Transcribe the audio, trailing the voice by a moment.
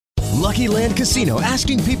Lucky Land Casino,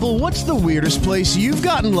 asking people, what's the weirdest place you've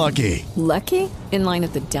gotten lucky? Lucky? In line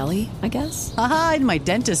at the deli, I guess? Aha, in my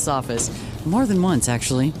dentist's office. More than once,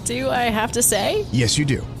 actually. Do I have to say? Yes, you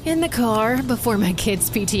do. In the car before my kids'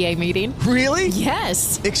 PTA meeting. Really?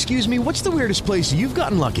 Yes. Excuse me, what's the weirdest place you've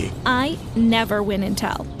gotten lucky? I never win and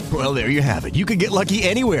tell. Well, there you have it. You can get lucky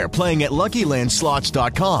anywhere, playing at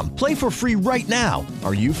LuckyLandSlots.com. Play for free right now.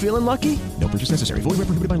 Are you feeling lucky? No purchase necessary. Void where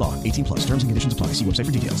prohibited by law. 18 plus. Terms and conditions apply. See website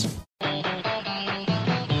for details.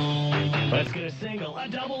 Let's get a single, a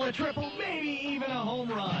double, a triple, maybe even a home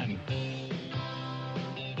run.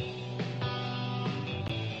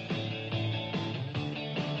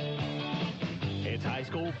 It's high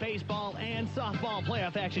school baseball and softball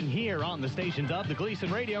playoff action here on the stations of the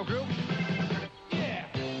Gleason Radio Group. Yeah.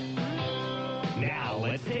 Now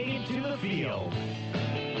let's take it to the field.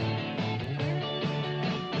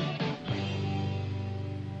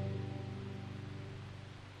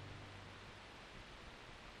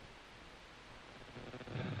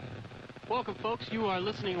 Welcome, folks. You are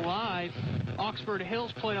listening live. Oxford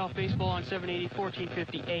Hills Playoff Baseball on 780,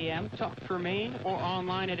 1450 AM. Talk for Maine or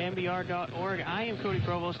online at mbr.org. I am Cody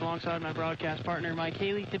Provost alongside my broadcast partner, Mike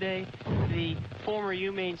Hailey, today, the former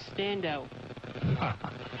UMaine standout.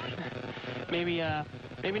 Maybe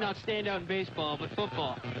not standout in baseball, but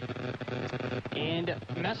football. And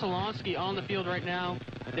Messalonskee on the field right now.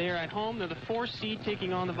 They're at home. They're the 4th seed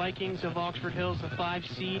taking on the Vikings of Oxford Hills, the 5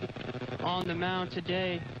 seed on the mound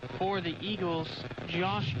today for the Eagles,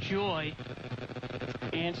 Josh Joy.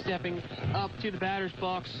 And stepping up to the batter's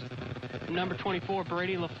box, number 24,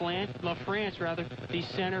 Brady LaFrance, the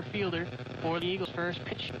center fielder for the Eagles. First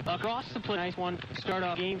pitch across the plate. Nice one. Start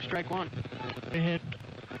off game, strike one.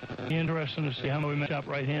 Interesting to see how we match up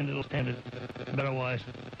right-handed, left-handed, better-wise.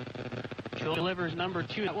 Joy delivers number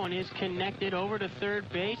 2. That one is connected over to third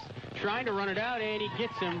base. Trying to run it out, and he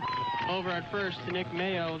gets him over at first to Nick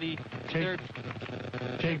Mayo, the third.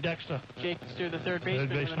 Jake Dexter. Jake Dexter, the third baseman,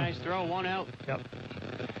 with a nice throw. 1 out. Yep.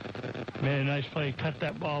 Made a nice play. Cut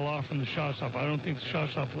that ball off from the shortstop. I don't think the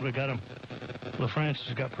shortstop would have got him. LaFrance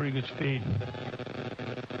has got pretty good speed.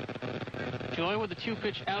 Joy with the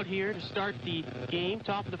 2-pitch out here to start the game.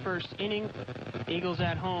 Top of the first inning. Eagles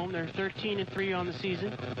at home. They're 13-3 on the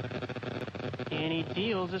season. And he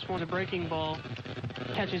deals. This one's a breaking ball.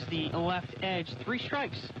 Catches the left edge. 3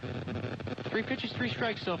 strikes. 3 pitches, 3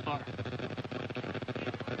 strikes so far.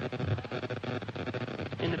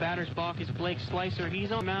 In the batter's box is Blake Slicer.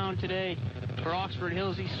 He's on mound today for Oxford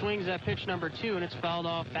Hills. He swings at pitch number 2, and it's fouled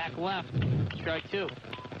off back left. Strike 2.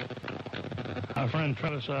 Our friend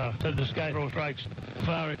Travis said this guy throws strikes.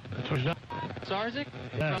 Sorry. Sarzik?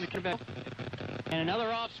 Yes. And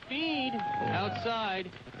another off speed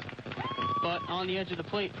outside, but on the edge of the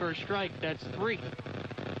plate for a strike. That's 3.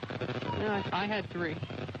 Yeah, I had 3.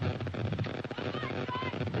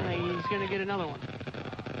 He's going to get another one.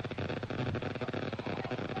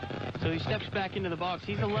 So he steps back into the box.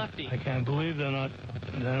 He's a lefty. I can't believe they're not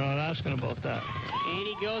asking about that. And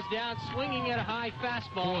he goes down swinging at a high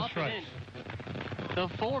fastball. 4 up strikes. and in. The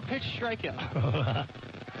 4-pitch strikeout.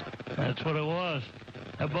 That's what it was.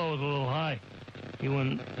 That ball was a little high. He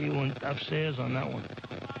went upstairs on that one.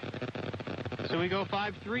 So we go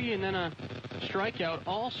 5-3 and then a strikeout.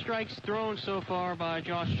 All strikes thrown so far by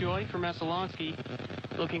Josh Joy from Messalonskee.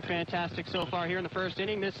 Looking fantastic so far here in the first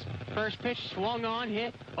inning. This first pitch swung on,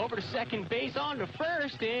 hit over to second base, on to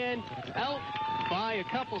first, and out by a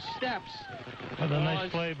couple steps. With a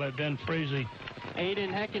nice play by Ben Frazee.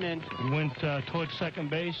 Aiden Hekinen. He went towards second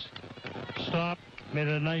base, stopped, made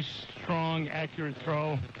a nice, strong, accurate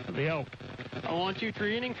throw for the out. A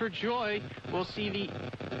 1-2-3 inning for Joy. We'll see the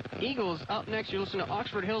Eagles up next. You listen to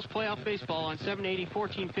Oxford Hills Playoff Baseball on 780,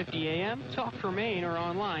 1450 AM. Talk for Maine or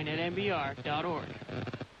online at mbr.org.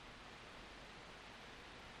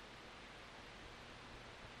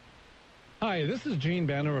 Hi, this is Gene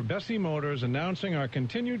Banner of Bessie Motors announcing our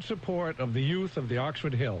continued support of the youth of the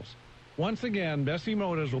Oxford Hills. Once again, Bessie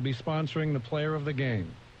Motors will be sponsoring the player of the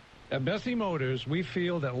game. At Bessie Motors, we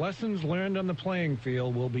feel that lessons learned on the playing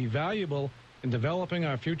field will be valuable in developing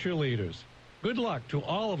our future leaders. Good luck to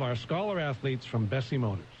all of our scholar athletes from Bessie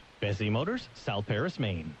Motors. Bessie Motors, South Paris,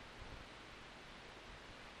 Maine.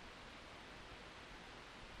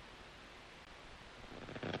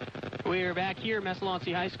 We're back here at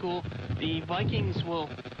Messalonskee High School. The Vikings will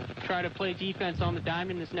try to play defense on the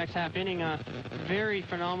diamond this next half inning. A very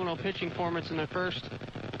phenomenal pitching performance in the first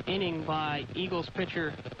inning by Eagles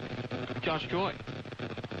pitcher Josh Joy.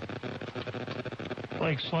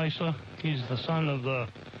 Blake Slicer, he's the son of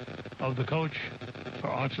the coach for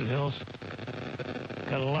Oxford Hills.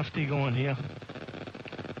 Got a lefty going here.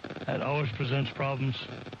 That always presents problems.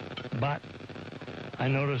 But I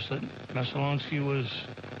noticed that Messalonskee was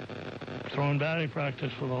throwing batting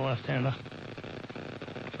practice with a left-hander.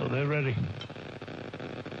 So they're ready.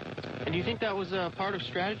 And do you think that was a part of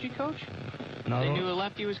strategy, Coach? No. They knew a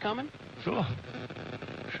lefty was coming? Sure.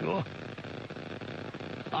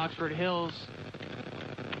 Oxford Hills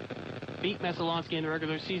beat Messalonskee in the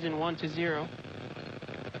regular season 1-0.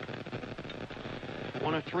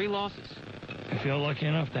 One of 3 losses. If you're lucky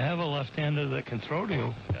enough to have a left-hander that can throw to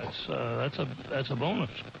you, that's a bonus.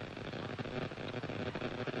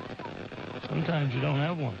 Sometimes you don't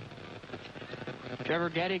have one. Trevor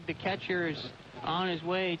Gettig, the catcher, is on his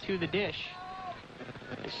way to the dish.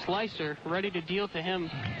 A slicer ready to deal to him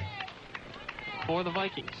for the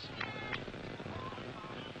Vikings.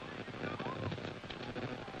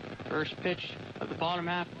 First pitch of the bottom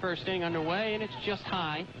half of the first inning underway, and it's just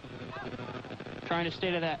high. Trying to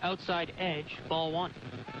stay to that outside edge. Ball 1.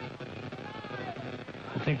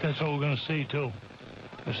 I think that's what we're going to see, too.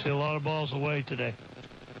 We'll see a lot of balls away today.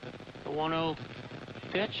 The 1-0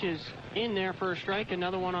 pitch is in there for a strike.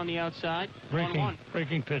 Another one on the outside. 1-1.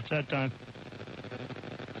 Breaking pitch that time.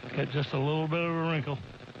 Got just a little bit of a wrinkle.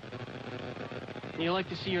 You like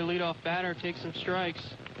to see your leadoff batter take some strikes.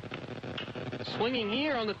 Swinging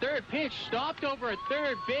here on the third pitch. Stopped over at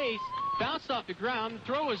third base. Bounced off the ground. The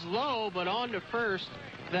throw was low, but on to first.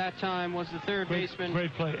 That time was the third baseman.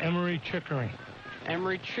 Great play. Emery Chickering.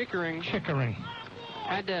 Chickering.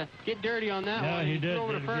 Had to get dirty on that one. He did. Threw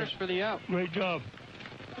over to first for the out. Great job.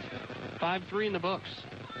 5-3 in the books.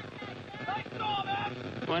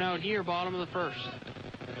 Went out here, bottom of the first.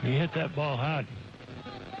 He hit that ball hard.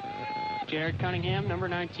 Jared Cunningham, number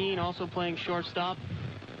 19, also playing shortstop,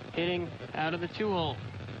 hitting out of the 2-hole.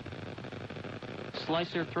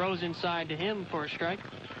 Slicer throws inside to him for a strike.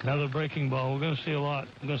 Another breaking ball. We're going to see a lot.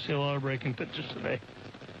 We're going to see a lot of breaking pitches today.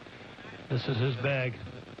 This is his bag.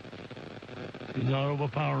 He's not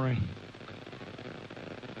overpowering.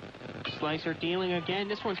 Slicer dealing again.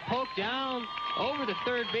 This one's poked down over the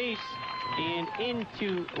third base and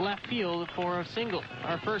into left field for a single.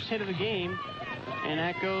 Our first hit of the game, and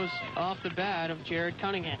that goes off the bat of Jared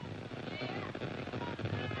Cunningham.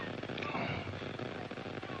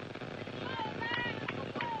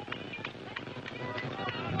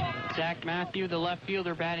 Zach Matthew, the left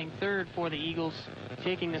fielder, batting third for the Eagles,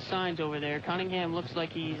 taking the signs over there. Cunningham looks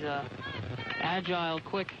like he's a agile,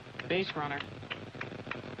 quick base runner.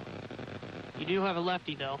 You do have a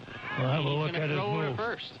lefty, though. We'll have a look at his throw over move.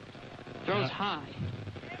 First. Throws high.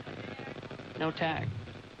 No tag.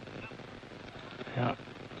 Yeah.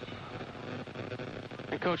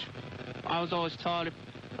 And, Coach, I was always taught if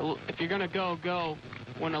you're going to go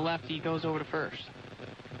when a lefty goes over to first.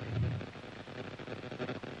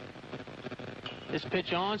 This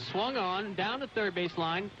pitch on, swung on, down the third base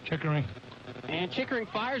line. Chickering. And Chickering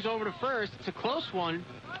fires over to first. It's a close one,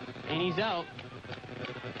 and he's out.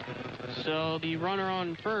 So the runner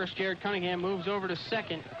on first, Jared Cunningham, moves over to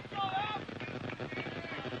second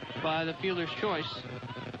by the fielder's choice.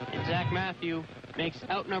 And Zach Matthew makes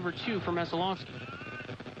out number 2 for Messalonskee.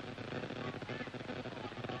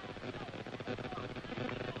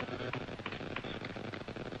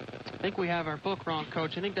 I think we have our book wrong,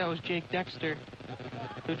 Coach. I think that was Jake Dexter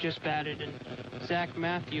who just batted, and Zach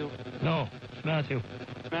Matthew. No, it's Matthew.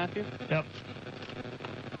 Matthew? Yep.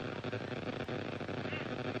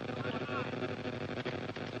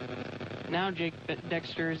 Now Jake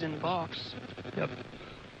Dexter is in the box. Yep.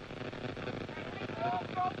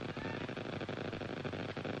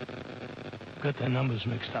 Got the numbers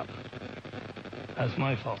mixed up. That's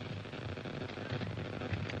my fault.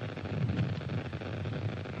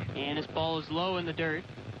 And his ball is low in the dirt.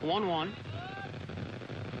 1-1.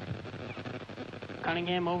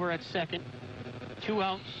 Cunningham over at second. 2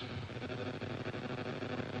 outs.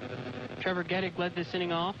 Trevor Gettig led this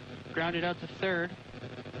inning off. Grounded out to third.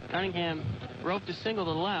 Cunningham roped a single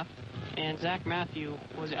to the left. And Zach Matthew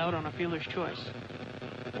was out on a fielder's choice.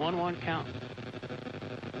 1-1 count.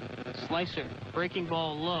 Slicer. Breaking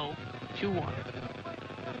ball low. 2-1.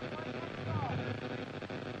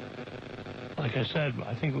 Like I said,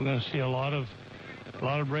 I think we're going to see a lot of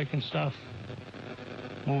breaking stuff,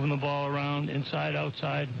 moving the ball around, inside,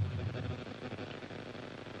 outside.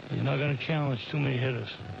 You're not going to challenge too many hitters.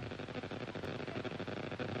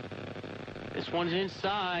 This one's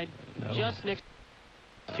inside, just next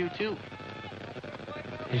to 2-2.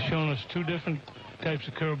 He's shown us 2 different types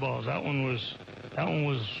of curveballs. That one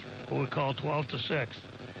was what we call 12 to 6,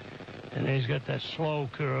 and then he's got that slow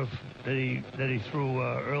curve that he threw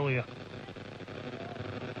earlier.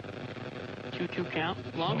 2-2 count.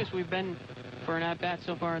 Longest we've been for an at-bat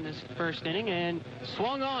so far in this first inning. And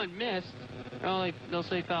swung on, missed. Oh, they'll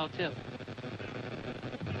say foul tip.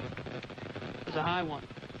 It's a high one.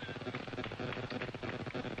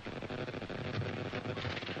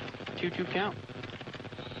 2-2 count.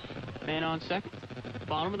 Man on second.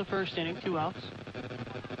 Bottom of the first inning, 2 outs.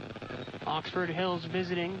 Oxford Hills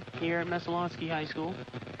visiting here at Messalonskee High School.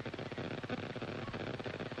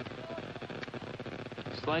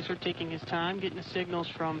 Slicer taking his time, getting the signals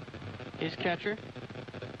from his catcher.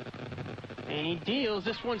 And he deals.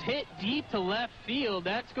 This one's hit deep to left field.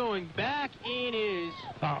 That's going back in his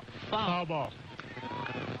foul ball.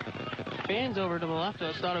 Fans over to the left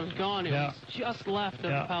of us thought it was gone. It was just left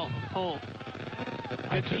of the pole.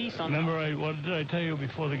 Good piece on that. What did I tell you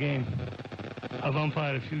before the game? I've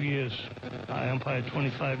umpired a few years. I umpired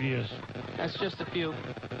 25 years. That's just a few.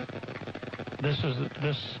 This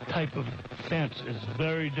type of fence is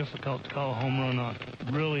very difficult to call a home run on.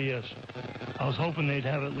 It really is. I was hoping they'd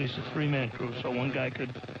have at least a 3-man crew so one guy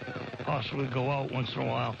could possibly go out once in a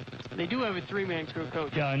while. They do have a 3-man crew,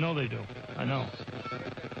 Coach. Yeah, I know they do. I know.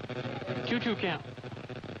 2-2 count.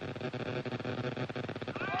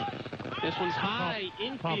 This one's high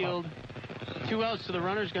infield. 2 outs, so the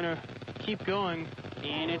runner's going to keep going,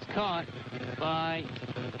 and it's caught by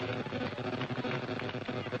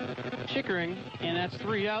Chickering, and that's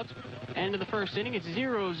 3 outs. End of the first inning. It's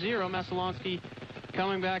 0-0. Messalonskee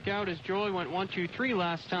coming back out as Joy went 1-2-3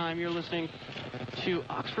 last time. You're listening to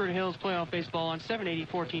Oxford Hills Playoff Baseball on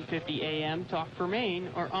 780, 1450 AM. Talk for Maine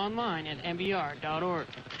or online at mbr.org.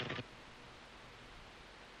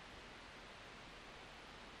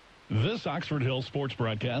 This Oxford Hills sports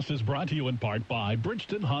broadcast is brought to you in part by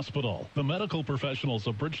Bridgeton Hospital. The medical professionals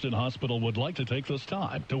of Bridgeton Hospital would like to take this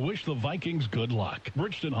time to wish the Vikings good luck.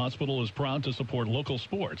 Bridgeton Hospital is proud to support local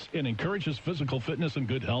sports and encourages physical fitness and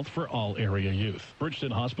good health for all area youth. Bridgeton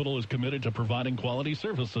Hospital is committed to providing quality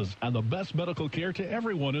services and the best medical care to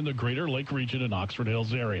everyone in the Greater Lake region and Oxford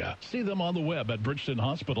Hills area. See them on the web at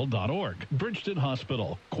bridgetonhospital.org. Bridgeton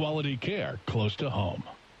Hospital, quality care close to home.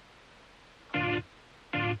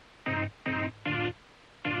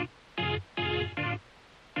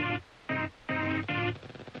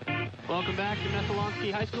 Welcome back to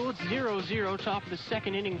Messalonskee High School. It's 0-0, top of the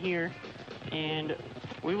second inning here. And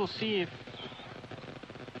we will see if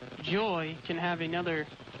Joy can have another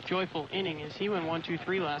joyful inning as he went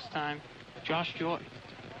 1-2-3 last time. Josh Joy.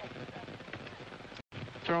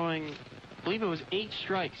 Throwing, I believe it was 8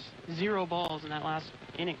 strikes, 0 balls in that last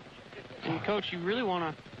inning. And, Coach, you really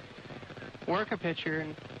want to work a pitcher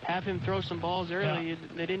and have him throw some balls early. Yeah.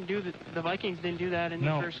 They didn't do the Vikings didn't do that in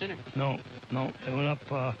the first inning. No. They went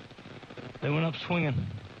up. They went up swinging.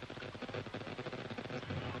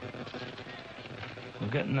 We're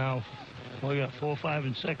getting now. We got 4, 5,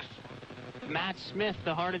 and 6. Matt Smith,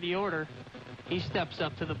 the heart of the order, he steps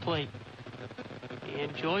up to the plate.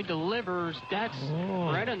 And Joy delivers. That's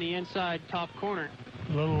right on the inside top corner.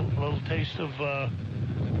 Little taste of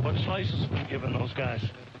what Slice's been giving those guys.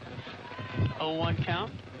 0-1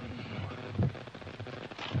 count.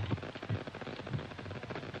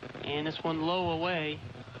 And this one low away.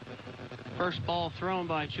 First ball thrown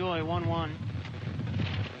by Joy, 1-1.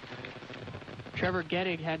 Trevor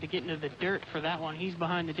Gettig had to get into the dirt for that one. He's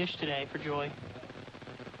behind the dish today for Joy.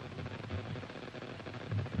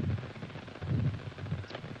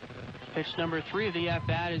 Pitch number 3 of the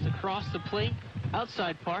at-bat is across the plate,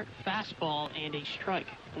 outside part, fastball, and a strike.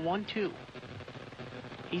 1-2.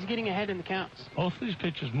 He's getting ahead in the counts. Both these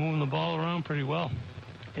pitchers moving the ball around pretty well.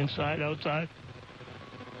 Inside, outside,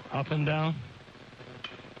 up and down.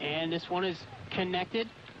 And this one is connected.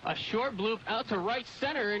 A short bloop out to right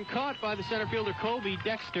center and caught by the center fielder Kobe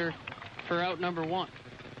Dexter for out number 1.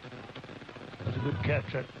 That's a good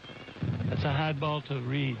catch. That's a hard ball to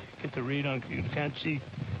read. Get the read on. You can't see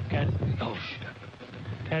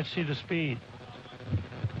the speed.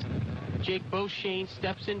 Jake Beauchene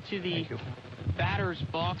steps into the batter's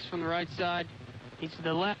box from the right side. He's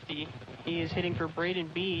the lefty. He is hitting for Braden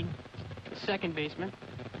Bean, the second baseman.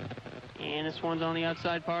 And this one's on the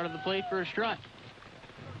outside part of the plate for a strike.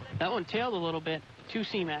 That one tailed a little bit.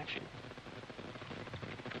 2-seam action.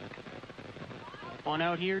 One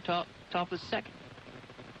out here, top of the second.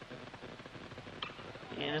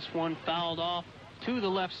 And this one fouled off to the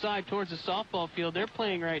left side towards the softball field. They're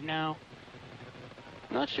playing right now.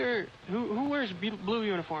 Not sure who wears blue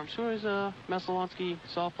uniforms. Who is Messalonskee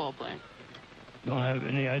softball playing? Don't have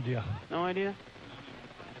any idea. No idea?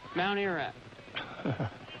 Mount Ararat.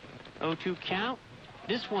 0-2 count.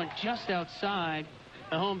 This one just outside.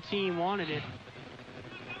 The home team wanted it.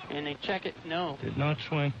 And they check it. No. Did not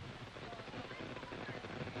swing.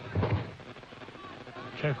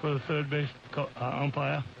 Check with the third base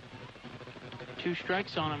umpire. 2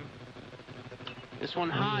 strikes on him. This one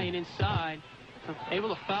high and inside.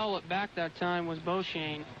 Able to foul it back that time was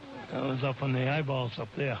Beauchene. That was up on the eyeballs up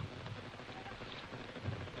there.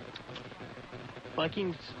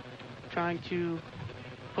 Vikings trying to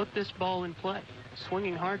put this ball in play.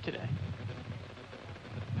 Swinging hard today.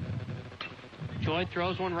 Joy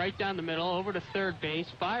throws one right down the middle, over to third base,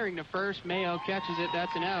 firing to first. Mayo catches it.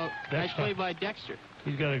 That's an out. Nice play by Dexter.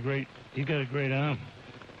 He's got a great arm.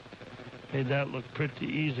 Made that look pretty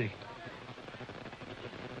easy.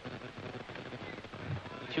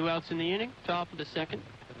 2 outs in the inning, top of the second.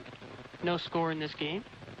 No score in this game.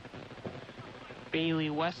 Bailey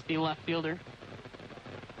West, the left fielder,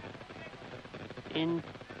 in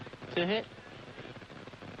to hit.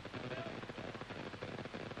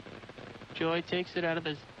 Joy takes it out of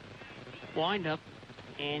the windup,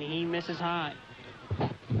 and he misses high.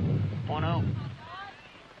 1-0.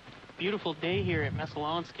 Beautiful day here at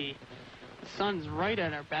Messalonskee. The sun's right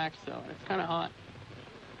at our backs, though. It's kind of hot.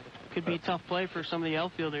 Could be a tough play for some of the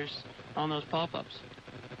outfielders on those pop-ups.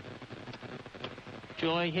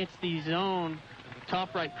 Joy hits the zone,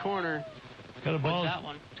 top right corner. Got a ball. That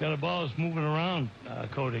one. Got a ball that's moving around,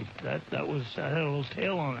 Cody. That had a little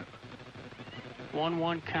tail on it.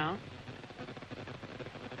 1-1 count.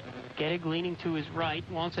 Gettig leaning to his right,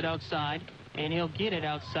 wants it outside, and he'll get it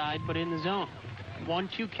outside, but in the zone.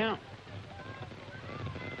 1-2 count.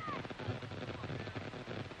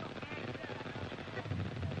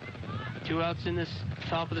 Two outs in this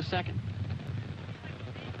top of the second.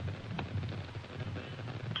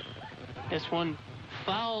 This one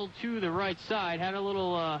fouled to the right side, had a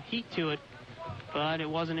little heat to it, but it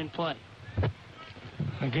wasn't in play.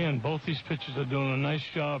 Again, both these pitchers are doing a nice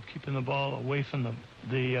job keeping the ball away from the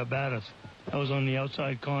batters. That was on the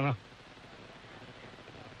outside corner.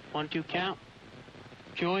 1-2 count.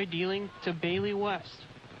 Joy dealing to Bailey West.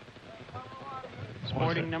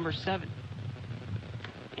 Sporting number 7.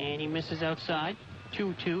 And he misses outside.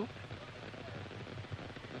 2-2.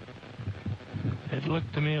 It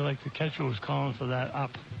looked to me like the catcher was calling for that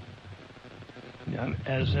up.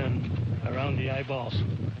 As in around the eyeballs.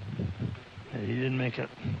 And he didn't make it.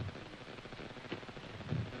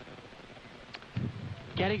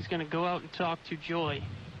 Gettig's going to go out and talk to Joy.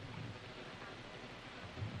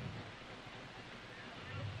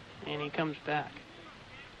 And he comes back.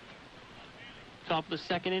 Top of the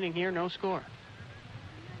second inning here, no score.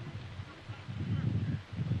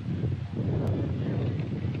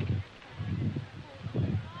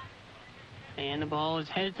 And the ball is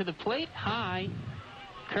headed to the plate, high.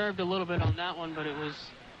 Curved a little bit on that one, but it was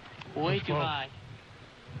way too high.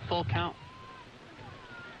 Full count.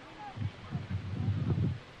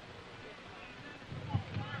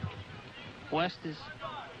 West is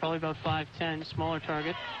probably about 5'10", smaller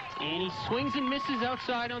target. And he swings and misses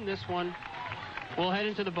outside on this one. We'll head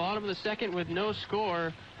into the bottom of the second with no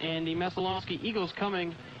score. And the Messalonskee Eagles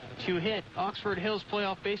coming to hit Oxford Hills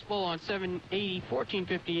playoff baseball on 780,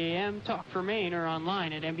 1450 AM. Talk for Maine or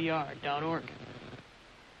online at mbr.org.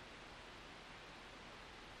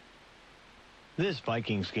 This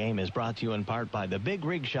Vikings game is brought to you in part by the Big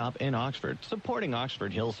Rig Shop in Oxford, supporting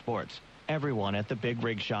Oxford Hills sports. Everyone at the Big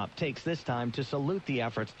Rig Shop takes this time to salute the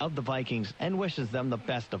efforts of the Vikings and wishes them the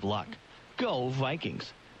best of luck. Go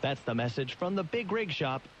Vikings! That's the message from the Big Rig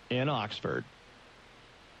Shop in Oxford.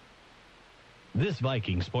 This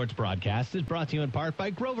Viking sports broadcast is brought to you in part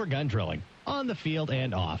by Grover Gun Drilling. On the field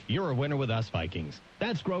and off, you're a winner with us Vikings.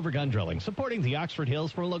 That's Grover Gun Drilling, supporting the Oxford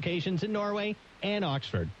Hills for locations in Norway and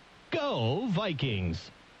Oxford. Go Vikings!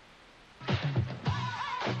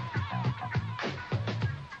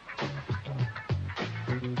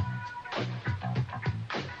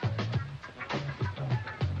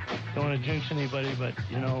 Don't want to jinx anybody, but,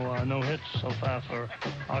 no hits so far for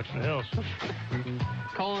Oxford Hills.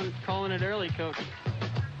 Calling it early, Coach.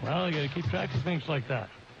 Well, you got to keep track of things like that.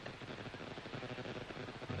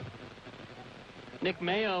 Nick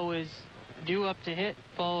Mayo is due up to hit,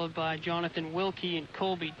 followed by Jonathan Wilkie and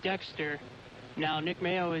Colby Dexter. Now, Nick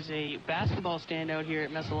Mayo is a basketball standout here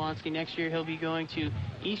at Messalonskee. Next year, he'll be going to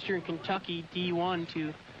Eastern Kentucky D1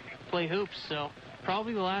 to play hoops, so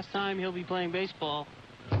probably the last time he'll be playing baseball.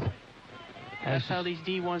 That's how these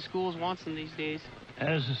D1 schools want them these days.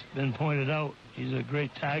 As has been pointed out, he's a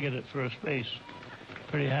great target at first base.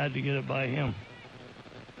 Pretty hard to get it by him.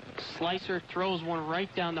 Slicer throws one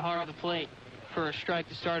right down the heart of the plate for a strike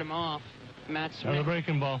to start him off. Matt Smith. Another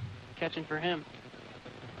breaking ball. Catching for him.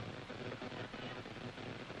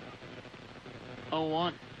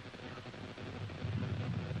 0-1.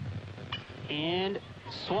 And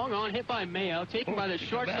swung on, hit by Mayo, taken by the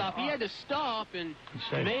shortstop. He had to stop, and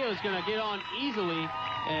Mayo's going to get on easily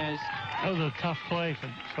as that was a tough play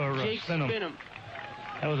for Jake Spinham. Spinham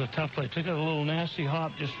That was a tough play. Took a little nasty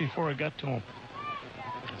hop just before it got to him.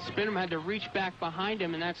 Spinham had to reach back behind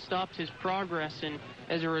him, and that stopped his progress, and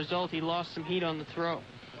as a result, he lost some heat on the throw.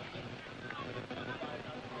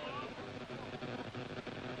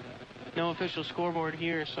 No official scoreboard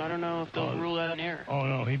here, so I don't know if they'll rule that an error. Oh,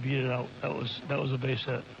 no, he beat it out. That was a base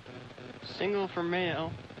hit. Single for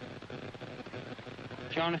Mayo.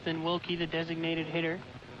 Jonathan Wilkie, the designated hitter.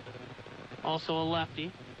 Also a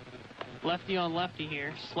lefty. Lefty on lefty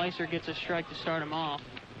here. Slicer gets a strike to start him off.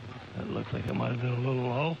 That looked like it might have been a little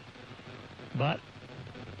low, but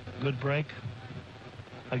good break.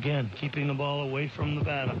 Again, keeping the ball away from the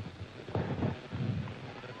batter.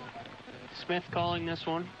 Smith calling this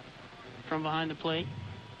one from behind the plate.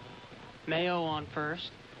 Mayo on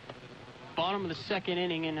first. Bottom of the second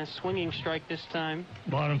inning and a swinging strike this time.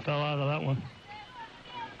 Bottom fell out of that one.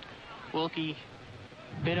 Wilkie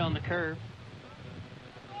bit on the curve.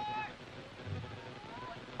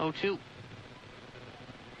 0-2.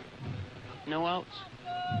 No outs.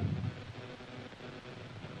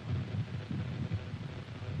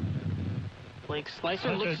 Blake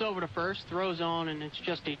Slicer looks over to first, throws on, and it's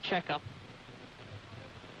just a checkup.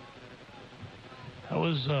 That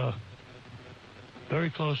was very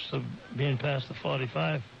close to being past the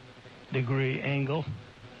 45-degree angle.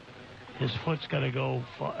 His foot's got to go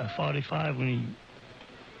 45 when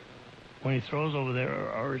he throws over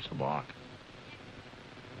there, or it's a block.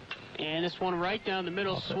 And this one right down the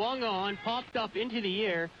middle, swung on, popped up into the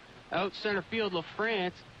air, out center field.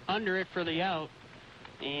 LaFrance under it for the out.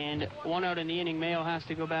 And one out in the inning. Mayo has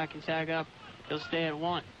to go back and tag up. He'll stay at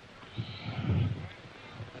 1.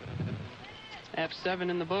 F7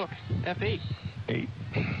 in the book. F8. 8.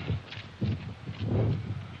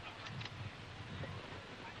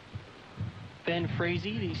 Ben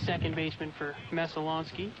Frazee, the second baseman for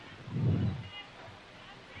Messalonskee,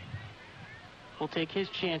 will take his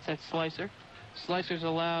chance at Slicer. Slicer's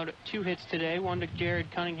allowed 2 hits today, one to Jared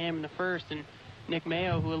Cunningham in the first, and Nick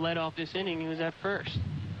Mayo, who led off this inning, he was at first.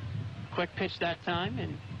 Quick pitch that time,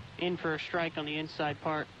 and in for a strike on the inside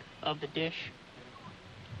part of the dish.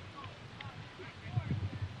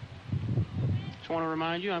 Just want to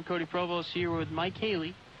remind you, I'm Cody Provost here with Mike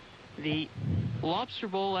Hailey, the Lobster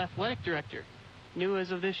Bowl athletic director, new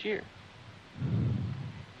as of this year.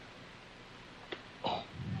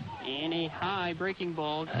 And a high breaking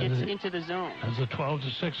ball gets into the zone. That's a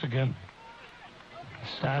 12-6 again.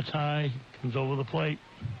 Starts high, comes over the plate.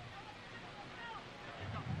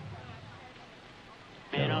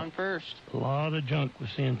 Man on first. A lot of junk we're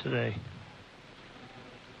seeing today.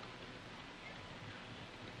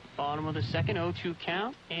 Bottom of the second, 0-2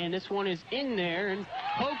 count. And this one is in there and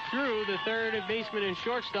poked through the third baseman and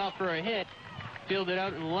shortstop for a hit. Fielded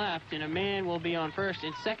out and left, and a man will be on first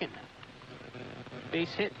and second.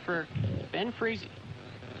 Base hit for Ben Frazee.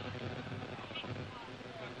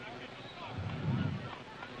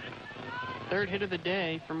 Third hit of the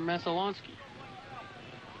day from Messalonskee.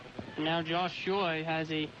 Now Josh Joy has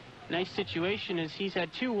a nice situation as he's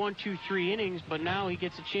had 2 1-2-3 innings, but now he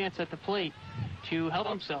gets a chance at the plate to help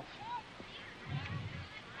himself.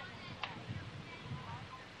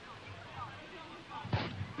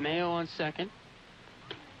 Mayo on second.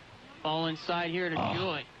 Ball inside here to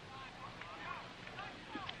Joy.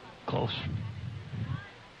 Close.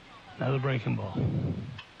 Another breaking ball.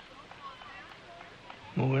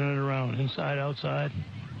 Moving it around, inside, outside.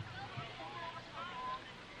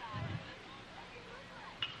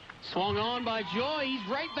 Swung on by Joy. He's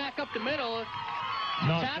right back up the middle.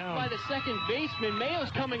 Tapped by the second baseman.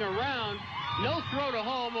 Mayo's coming around. No throw to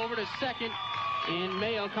home, over to second. And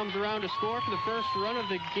Mayo comes around to score for the first run of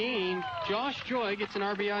the game. Josh Joy gets an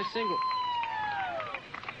RBI single.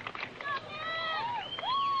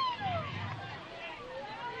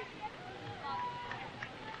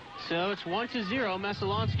 So it's 1-0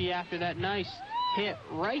 Messalonskee after that nice hit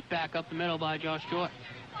right back up the middle by Josh Joy.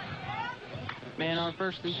 Man on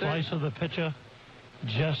first and third. Slice of the pitcher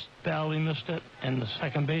just barely missed it, and the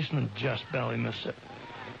second baseman just barely missed it.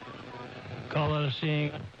 Call that a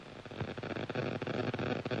seeing.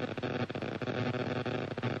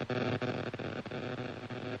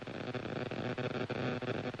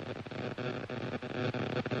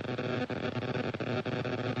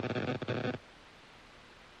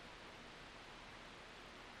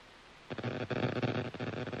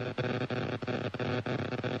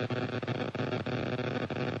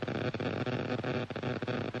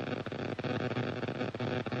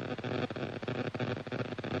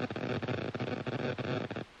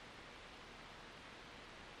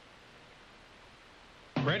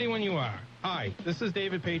 Ready when you are. Hi, this is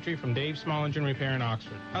David Patry from Dave Small Engine Repair in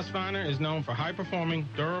Oxford. Husqvarna is known for high-performing,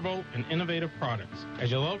 durable, and innovative products. As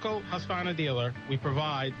your local Husqvarna dealer, we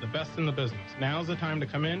provide the best in the business. Now's the time to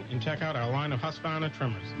come in and check out our line of Husqvarna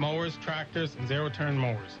trimmers, mowers, tractors, and zero-turn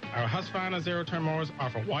mowers. Our Husqvarna zero-turn mowers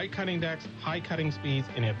offer wide cutting decks, high cutting speeds,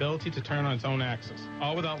 and the ability to turn on its own axis,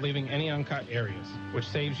 all without leaving any uncut areas, which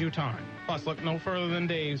saves you time. Plus, look no further than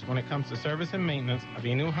Dave's when it comes to service and maintenance of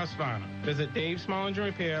your new Husqvarna. Visit Dave's Small Engine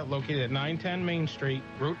Repair, located at 910 Main Street,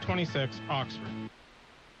 Route 26, Oxford.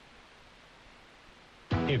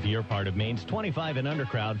 If you're part of Maine's 25 and under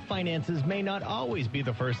crowd, finances may not always be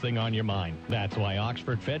the first thing on your mind. That's why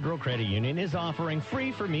Oxford Federal Credit Union is offering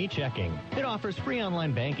Free For Me checking. It offers free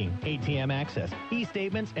online banking, ATM access,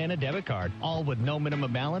 e-statements, and a debit card, all with no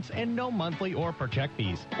minimum balance and no monthly or per check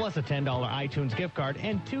fees, plus a $10 iTunes gift card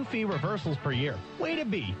and 2 fee reversals per year. Way to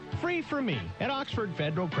be Free For Me at Oxford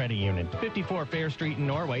Federal Credit Union, 54 Fair Street in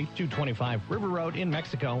Norway, 225 River Road in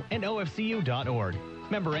Mexico, and OFCU.org.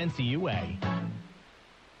 Member NCUA.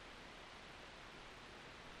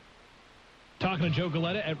 Talking to Joe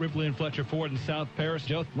Galetta at Ripley and Fletcher Ford in South Paris.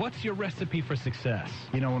 Joe, what's your recipe for success?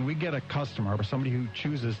 You know, when we get a customer or somebody who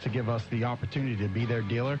chooses to give us the opportunity to be their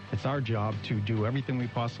dealer, it's our job to do everything we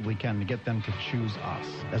possibly can to get them to choose us.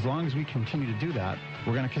 As long as we continue to do that,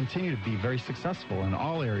 we're going to continue to be very successful in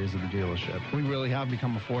all areas of the dealership. We really have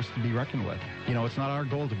become a force to be reckoned with. You know, it's not our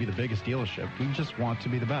goal to be the biggest dealership. We just want to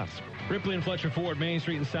be the best. Ripley and Fletcher Ford, Main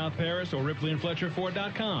Street in South Paris, or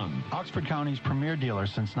ripleyandfletcherford.com. Oxford County's premier dealer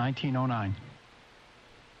since 1909.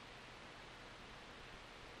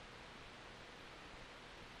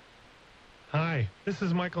 Hi, this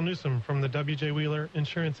is Michael Newsom from the W.J. Wheeler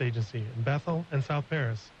Insurance Agency in Bethel and South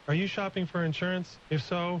Paris. Are you shopping for insurance? If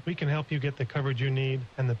so, we can help you get the coverage you need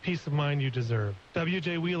and the peace of mind you deserve.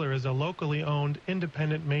 W.J. Wheeler is a locally owned,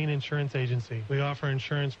 independent Maine insurance agency. We offer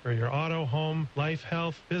insurance for your auto, home, life,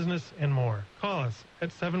 health, business, and more. Call us at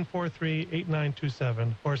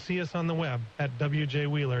 743-8927 or see us on the web at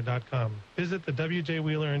wjwheeler.com. Visit the W.J.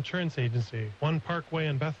 Wheeler Insurance Agency, 1 Parkway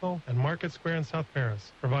in Bethel and Market Square in South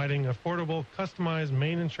Paris, providing affordable, customized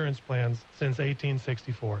Maine insurance plans since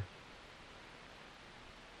 1864.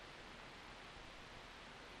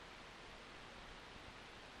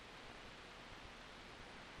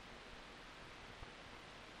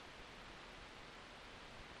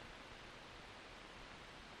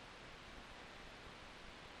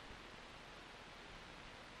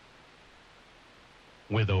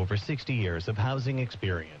 With over 60 years of housing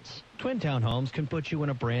experience, Twin Town Homes can put you in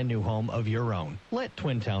a brand new home of your own. Let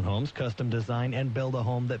Twin Town Homes custom design and build a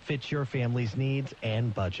home that fits your family's needs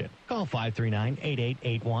and budget. Call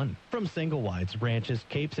 539-8881. From single wides, ranches,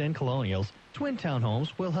 capes, and colonials, Twin Town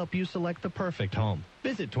Homes will help you select the perfect home.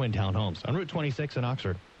 Visit Twin Town Homes on Route 26 in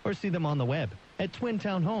Oxford or see them on the web at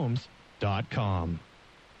twintownhomes.com.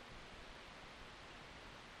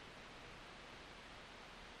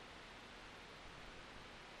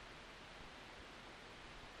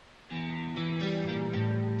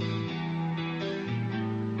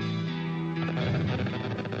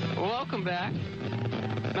 Welcome back.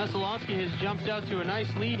 Messalonskee has jumped out to a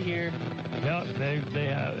nice lead here. Yeah, they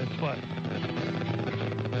have. It's what?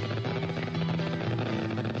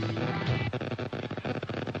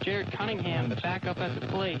 Jared Cunningham back up at the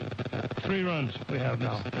plate. 3 runs we have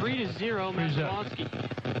now. 3-0, Messalonskee.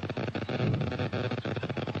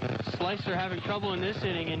 Slicer having trouble in this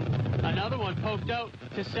inning, and another one poked out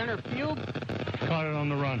to center field. Caught it on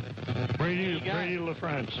the run. Brady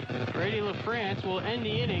LaFrance. Brady LaFrance will end the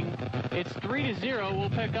inning. It's 3-0. We'll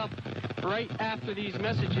pick up right after these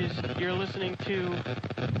messages. You're listening to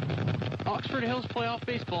Oxford Hills Playoff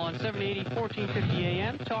Baseball on 780, 1450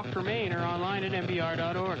 AM. Talk for Maine or online at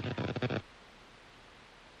mbr.org.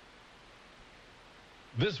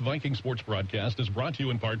 This Viking Sports broadcast is brought to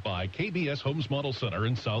you in part by KBS Homes Model Center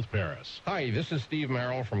in South Paris. Hi, this is Steve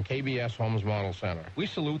Merrill from KBS Homes Model Center. We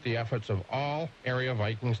salute the efforts of all area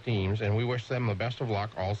Vikings teams, and we wish them the best of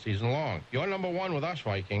luck all season long. You're number one with us,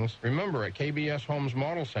 Vikings. Remember, at KBS Homes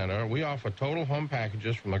Model Center, we offer total home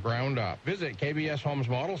packages from the ground up. Visit KBS Homes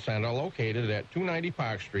Model Center, located at 290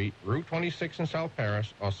 Park Street, Route 26 in South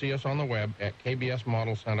Paris, or see us on the web at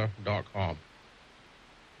kbsmodelcenter.com.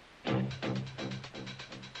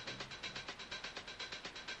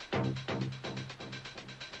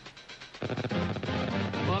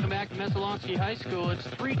 Welcome back to Messalonskee High School. It's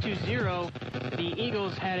 3-0. The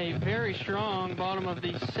Eagles had a very strong bottom of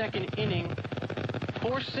the second inning.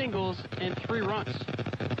 4 singles and 3 runs.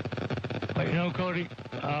 But you know, Cody,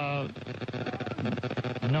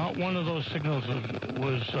 not one of those singles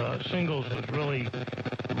was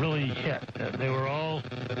really hit. They were all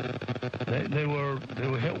they were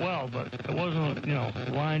hit well, but it wasn't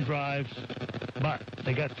line drives. But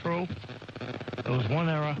they got through. There was one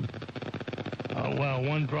error.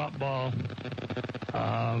 One drop ball.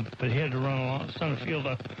 But he had to run along. Center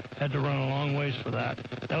fielder had to run a long ways for that.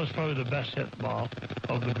 That was probably the best hit ball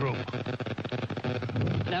of the group.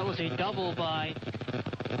 That was a double by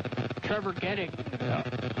Trevor Gettig. Yeah.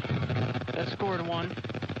 That scored one.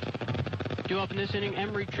 Due up in this inning,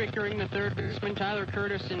 Emery Trickering, the third baseman, Tyler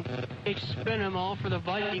Curtis, and H. Spinham, all for the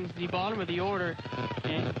Vikings, the bottom of the order.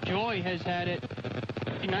 And Joy has had it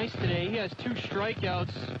pretty nice today. He has 2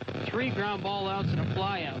 strikeouts, 3 ground ball outs, and a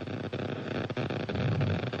fly out.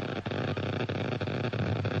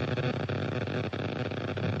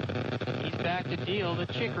 He's back to deal to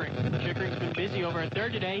Chickering. Chickering's been busy over at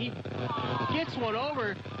third today. He gets one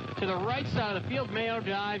over to the right side of the field. Mayo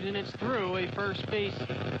dives, and it's through. A first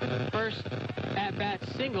at-bat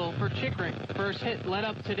single for Chickering. First hit led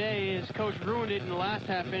up today. His coach ruined it in the last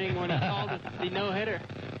half inning when he called it the no-hitter.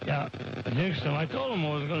 Yeah, I jinxed him. I told him I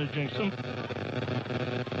was going to jinx him.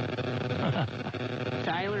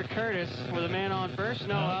 Tyler Curtis with a man on first,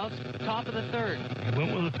 no outs, top of the third. He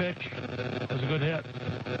went with a pitch. It was a good hit.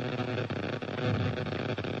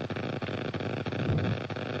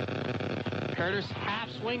 Curtis half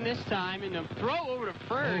swing this time, and the throw over to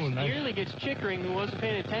first nearly gets Chickering, who wasn't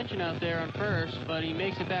paying attention out there on first, but he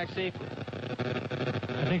makes it back safely.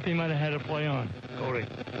 I think they might have had a play on, Cody.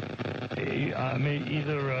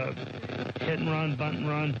 Either hit and run, bunt and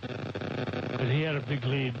run, because he had a big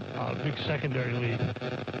lead, big secondary lead.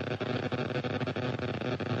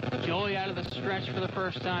 Joey out of the stretch for the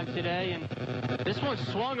first time today, and this one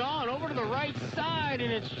swung on over to the right side,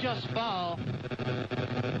 and it's just foul,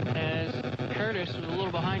 as Curtis was a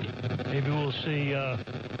little behind it. Maybe we'll see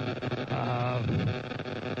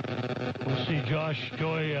Josh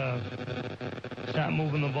Joy start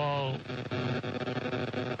moving the ball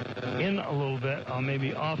in a little bit, or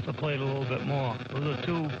maybe off the plate a little bit more. Those are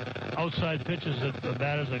 2 outside pitches that the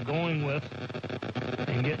batters are going with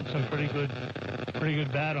and getting some pretty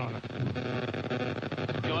good bat on it.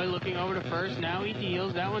 Joy looking over to first. Now he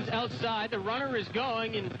deals. That one's outside. The runner is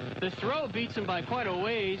going, and the throw beats him by quite a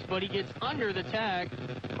ways, but he gets under the tag,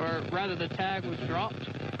 or rather the tag was dropped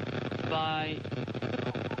by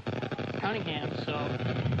Cunningham, so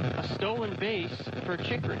a stolen base for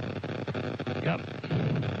Chickering. Yep.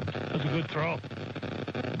 That was a good throw.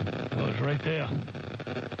 It was right there.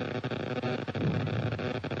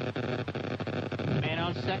 Man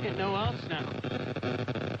on second, no outs now.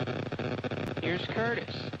 Here's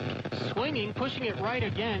Curtis. Swinging, pushing it right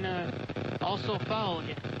again. Also foul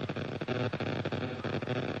again.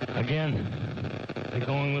 Again, they're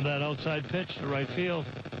going with that outside pitch to right field.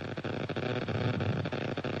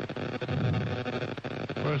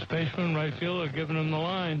 First baseman, right fielder, giving them the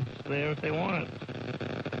line. It's there if they want it.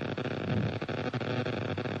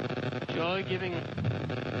 Joy giving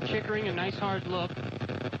Chickering a nice hard look.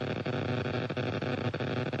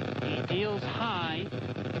 He deals high.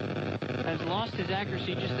 Has lost his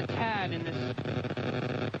accuracy just a tad in this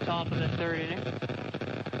top of the third inning.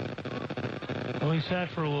 Well, he sat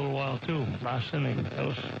for a little while, too, last inning. That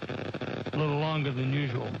was a little longer than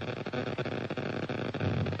usual.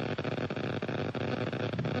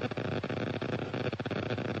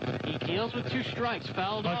 He deals with 2 strikes,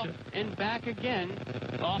 fouled off and back again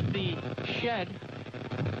off the shed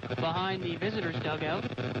behind the visitors' dugout.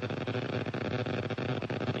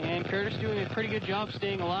 And Curtis doing a pretty good job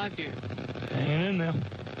staying alive here. Hanging in there.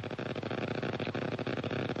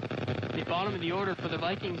 The bottom of the order for the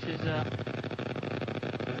Vikings is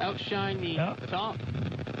outshine the top.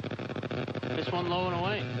 This one low and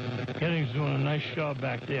away. Getting's doing a nice job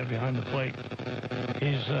back there behind the plate.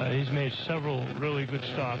 He's made several really good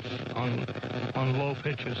stops on low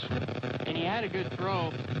pitches. And he had a good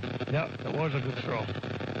throw. Yep, it was a good throw.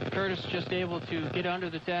 Curtis just able to get under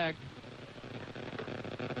the tag.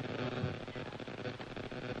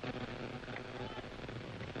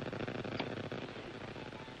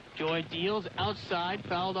 Joy deals outside,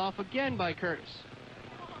 fouled off again by Curtis.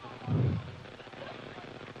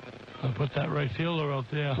 I'll put that right fielder out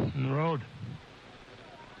there in the road.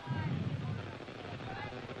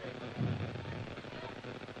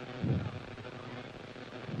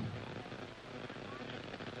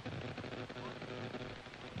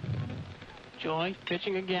 Joy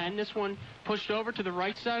pitching again. This one pushed over to the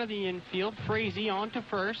right side of the infield. Frazee on to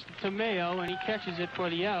first to Mayo, and he catches it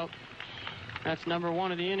for the out. That's number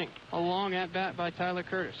 1 of the inning. A long at-bat by Tyler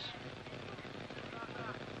Curtis.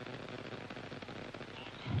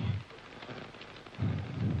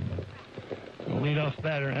 leadoff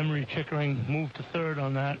batter, Emery Chickering, moved to third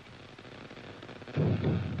on that.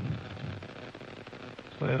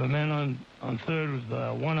 So we have a man on third with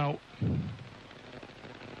one out.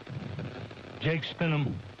 Jake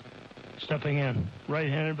Spinham stepping in,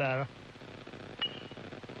 right-handed batter.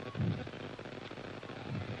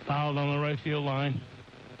 Fouled on the right field line.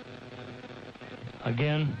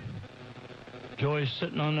 Again, Joy's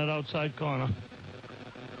sitting on that outside corner.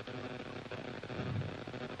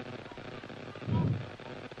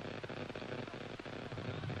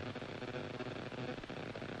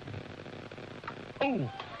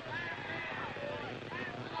 Oh!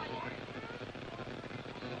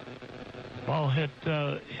 Ball hit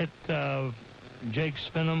Jake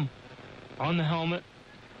Spinham on the helmet.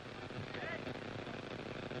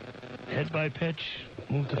 Hit by pitch,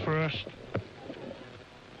 moved to first.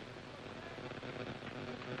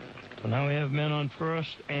 So now we have men on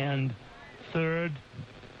first and third.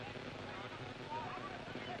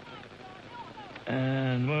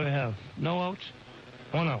 And what do we have? No outs?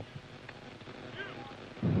 One out.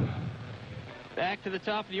 Back to the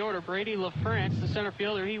top of the order, Brady LaFrance, the center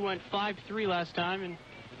fielder. He went 5-3 last time, and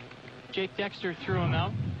Jake Dexter threw him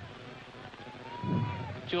out.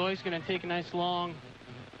 Joy's going to take a nice long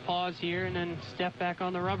pause here and then step back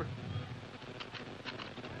on the rubber.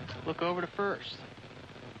 Look over to first.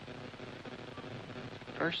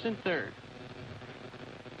 First and third.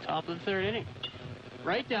 Top of the third inning.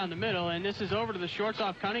 Right down the middle, and this is over to the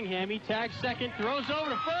shortstop, Cunningham. He tags second, throws over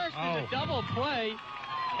to first. There's a double play,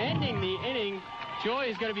 ending the inning. Joy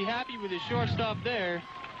is going to be happy with his shortstop there,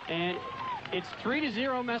 and it's 3-0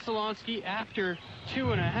 Messalonskee after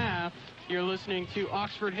 2.5. You're listening to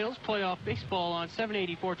Oxford Hills Playoff Baseball on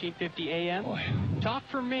 780, 1450 AM. Talk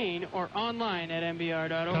for Maine or online at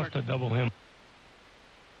mbr.org. Tough to double him.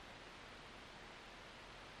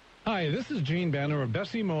 Hi, this is Gene Banner of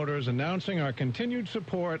Bessie Motors announcing our continued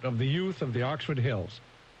support of the youth of the Oxford Hills.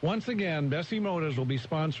 Once again, Bessie Motors will be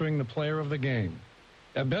sponsoring the player of the game.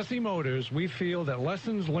 At Bessie Motors, we feel that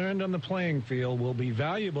lessons learned on the playing field will be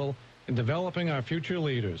valuable in developing our future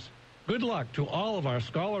leaders. Good luck to all of our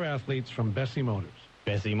scholar athletes from Bessie Motors.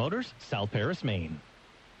 Bessie Motors, South Paris, Maine.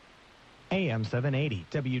 AM 780,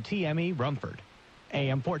 WTME, Rumford.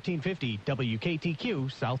 AM 1450,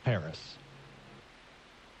 WKTQ, South Paris.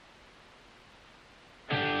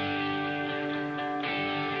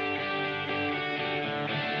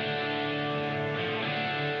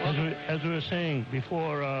 As we were saying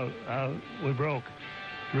before we broke,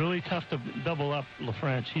 really tough to double up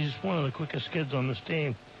LaFrance. He's one of the quickest kids on this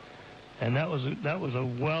team, and that was a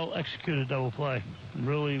well-executed double play.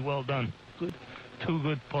 Really well done. Good, two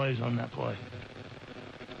good plays on that play.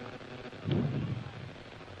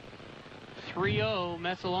 3-0,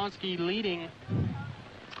 Messalonskee leading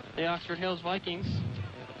the Oxford Hills Vikings,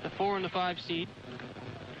 the 4 and the 5 seed.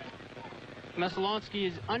 Messalonskee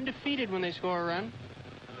is undefeated when they score a run.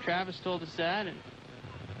 Travis told us that, and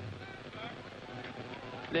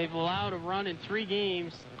they've allowed a run in 3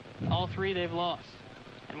 games. All 3 they've lost,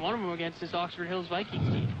 and one of them against this Oxford Hills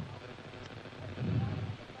Vikings team.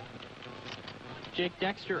 Jake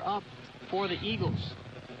Dexter up for the Eagles.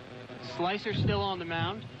 Slicer still on the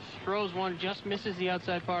mound. Throws one, just misses the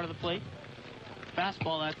outside part of the plate.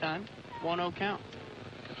 Fastball that time. 1-0 count.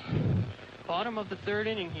 Bottom of the third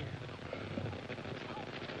inning here.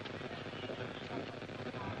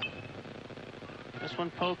 This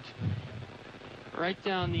one poked right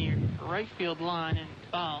down the right field line and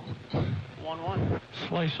foul. 1-1.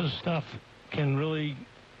 Slice's stuff can really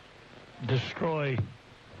destroy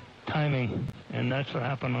timing, and that's what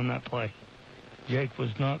happened on that play. Jake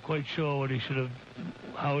was not quite sure what he should have,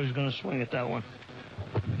 how he was going to swing at that one.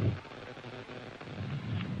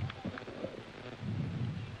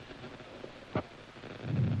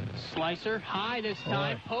 Slicer high this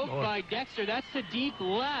time, poked by Dexter. That's the deep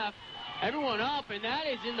left. Everyone up, and that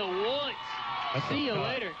is in the woods. See you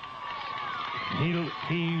later. He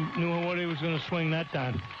knew what he was going to swing that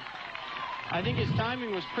time. I think his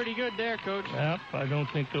timing was pretty good there, Coach. Yep, I don't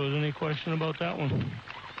think there was any question about that one.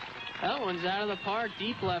 That one's out of the park,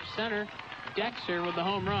 deep left center. Dexter with the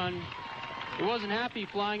home run. He wasn't happy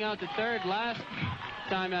flying out to third last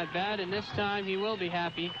time at bat, and this time he will be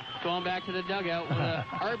happy going back to the dugout with a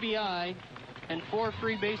RBI and 4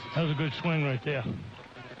 free bases. That was a good swing right there.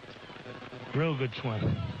 Real good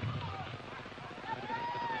swing.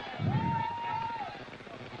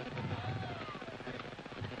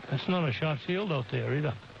 That's not a shot field out there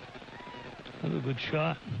either. That was a good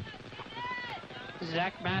shot.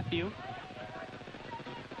 Zach Matthew.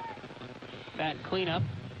 Bat cleanup.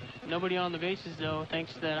 Nobody on the bases, though,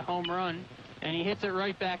 thanks to that home run. And he hits it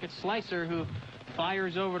right back at Slicer, who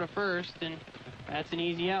fires over to first. And That's an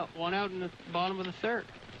easy out. One out in the bottom of the third.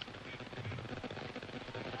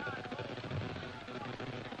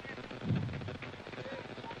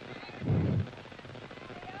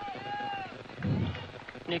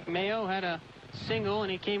 Nick Mayo had a single,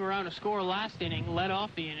 and he came around to score last inning, led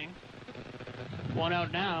off the inning. One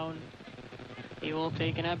out now, and he will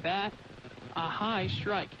take an at-bat, a high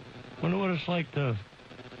strike. Wonder what it's like to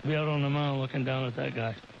be out on the mound looking down at that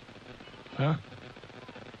guy. Huh?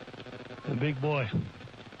 The big boy.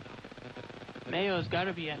 Mayo's got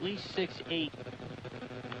to be at least 6'8".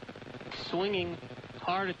 Swinging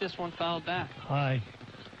hard at this one, fouled back. High.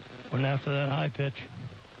 Went after that high pitch.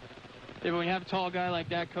 Yeah, when you have a tall guy like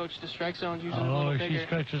that, Coach, the strike zone's usually a little bigger. She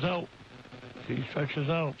stretches out. She stretches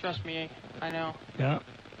out. Trust me, I know. Yeah.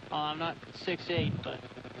 I'm not 6'8", but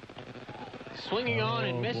swinging on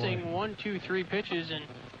and missing boy. 1, 2, 3 pitches, and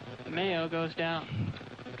Mayo goes down.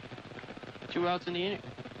 2 outs in the inning.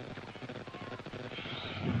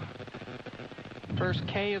 First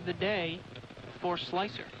K of the day for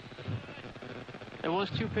Slicer. There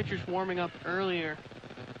was 2 pitchers warming up earlier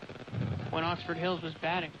when Oxford Hills was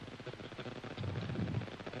batting.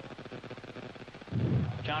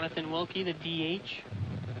 Jonathan Wilkie, the DH,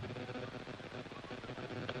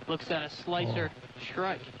 looks at a Slicer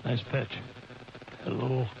strike. Nice pitch. A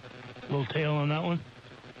little tail on that one.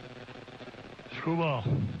 Screwball.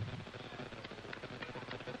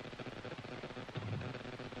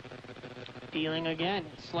 Dealing again.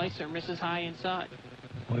 Slicer misses high inside.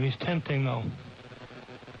 Well, he's tempting, though.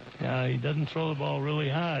 Yeah, he doesn't throw the ball really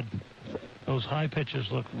hard. Those high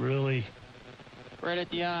pitches look really... right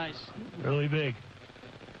at the eyes. Really big.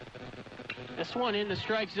 This one in the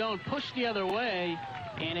strike zone, pushed the other way,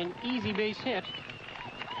 and an easy base hit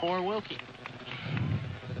for Wilkie.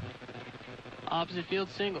 Opposite field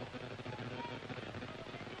single.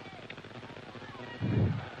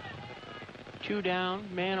 2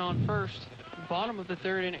 down, man on first, bottom of the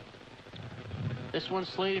third inning. This one's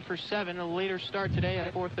slated for 7, a later start today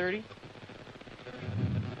at 4:30.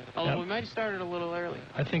 Although we might have started a little early.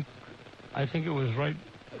 I think it was right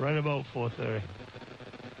about 4:30.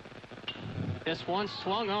 This one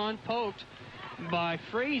swung on, poked by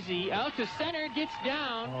Frazee, out to center, gets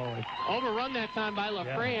down, overrun that time by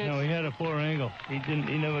LaFrance. No, he had a poor angle. He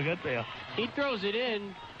never got there. He throws it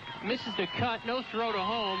in, misses the cut, no throw to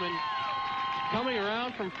home, and coming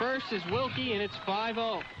around from first is Wilkie, and it's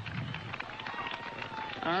 5-0.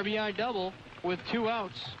 RBI double with 2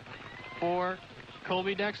 outs for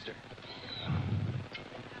Colby Dexter.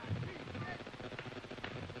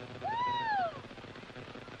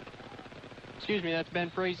 Excuse me, that's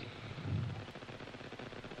Ben Frazee.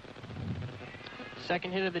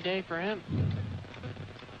 Second hit of the day for him.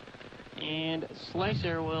 And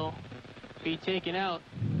Slicer will be taken out.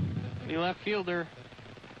 The left fielder,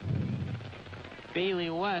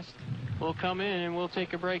 Bailey West, will come in, and we'll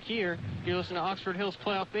take a break here. You listen to Oxford Hills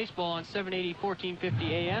Playoff Baseball on 780,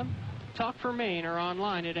 1450 AM. Talk for Maine or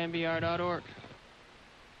online at mbr.org.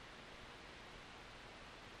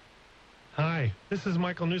 Hi, this is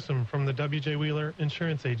Michael Newsom from the W.J. Wheeler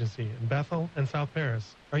Insurance Agency in Bethel and South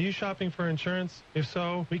Paris. Are you shopping for insurance? If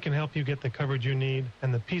so, we can help you get the coverage you need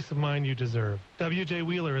and the peace of mind you deserve. W.J.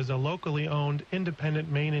 Wheeler is a locally owned, independent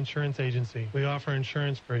Maine insurance agency. We offer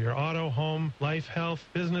insurance for your auto, home, life, health,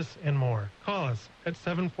 business, and more. Call us at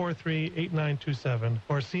 743-8927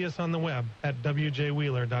 or see us on the web at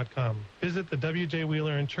wjwheeler.com. Visit the W.J.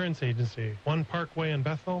 Wheeler Insurance Agency, 1 Parkway in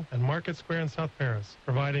Bethel and Market Square in South Paris,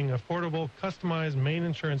 providing affordable, customized Maine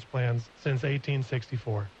insurance plans since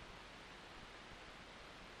 1864.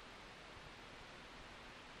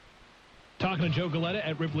 Talking to Joe Galetta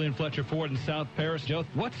at Ripley and Fletcher Ford in South Paris. Joe,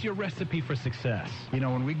 what's your recipe for success? You know,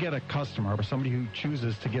 when we get a customer or somebody who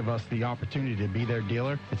chooses to give us the opportunity to be their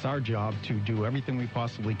dealer, it's our job to do everything we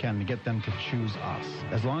possibly can to get them to choose us.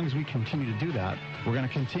 As long as we continue to do that, we're going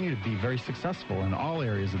to continue to be very successful in all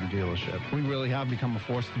areas of the dealership. We really have become a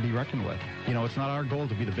force to be reckoned with. You know, it's not our goal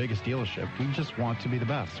to be the biggest dealership. We just want to be the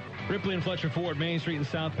best. Ripley and Fletcher Ford, Main Street in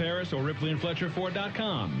South Paris, or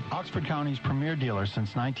ripleyandfletcherford.com. Oxford County's premier dealer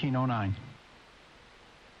since 1909.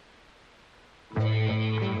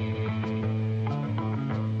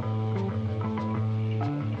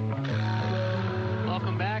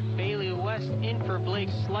 Welcome back. Bailey West in for Blake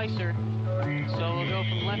Slicer. So we'll go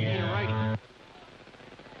from lefty to righty.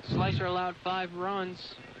 Slicer allowed 5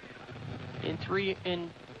 runs in 2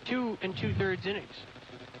 2/3 innings.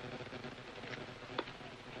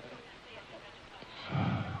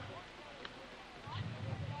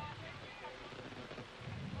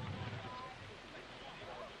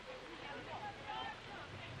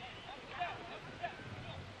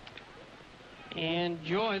 And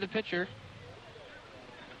Joy, the pitcher,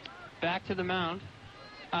 back to the mound.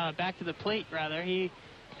 Back to the plate, rather. He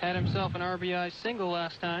had himself an RBI single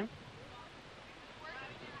last time.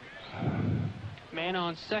 Man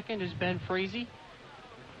on second is Ben Frazee.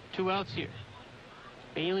 2 outs here.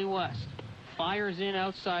 Bailey West fires in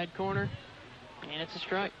outside corner, and it's a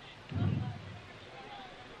strike.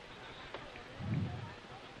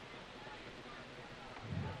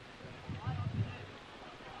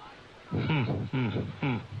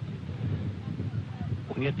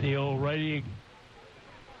 We get the old righty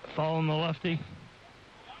following the lefty.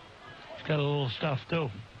 It's got a little stuff, too.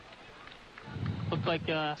 Looked like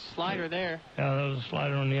a slider there. Yeah, there was a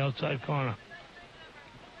slider on the outside corner.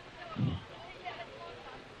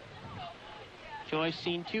 Joy's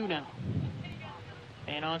seen 2 now.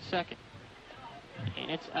 And on second.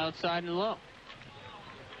 And it's outside and low.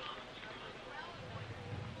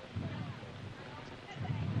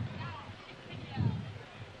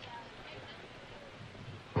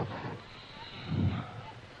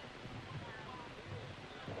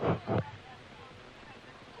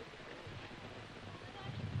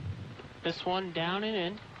 This one down and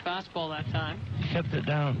in. Fastball that time. Kept it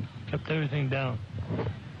down. Kept everything down.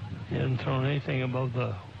 He hadn't thrown anything above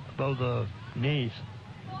the knees.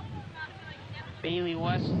 Bailey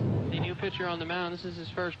West, the new pitcher on the mound. This is his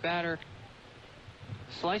first batter.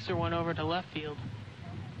 Slicer went over to left field.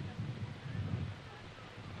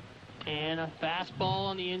 And a fastball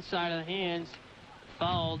on the inside of the hands.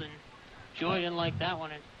 Fouled, and Joy didn't like that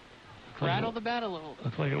one. It rattled the bat a little.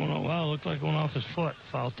 Looked like it went off his foot.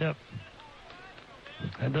 Foul tip.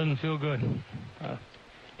 That doesn't feel good.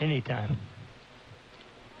 Anytime.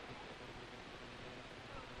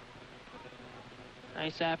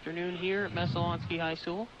 Nice afternoon here at Messalonskee High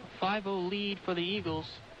School. 5-0 lead for the Eagles,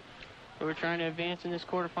 who are trying to advance in this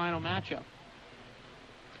quarterfinal matchup.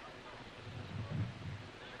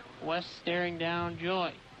 West staring down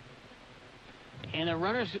Joy. And the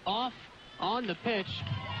runner's off on the pitch.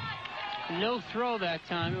 No throw that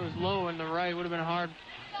time. It was low in the right. Would have been a hard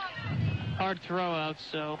throw out.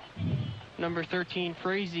 So number 13,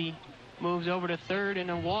 Frazee, moves over to third, and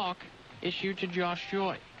a walk issued to Josh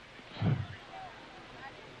Joy.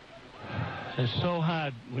 It's so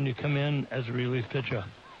hard when you come in as a relief pitcher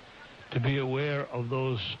to be aware of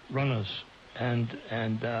those runners and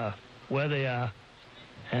where they are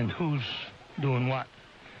and who's doing what.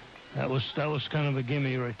 That was kind of a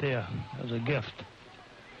gimme right there. That was a gift.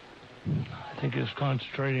 I think he was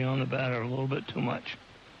concentrating on the batter a little bit too much.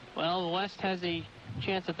 Well, West has a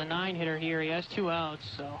chance at the 9-hitter here. He has 2 outs,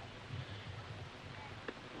 so.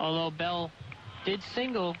 Although Bell did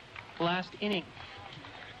single last inning.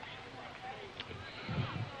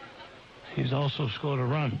 He's also scored a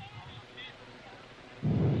run.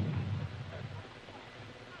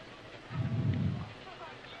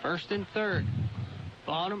 First and third.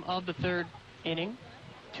 Bottom of the third inning.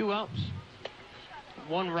 2 outs.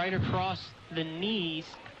 One right across the knees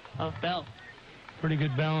of Bell. Pretty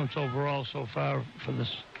good balance overall so far for this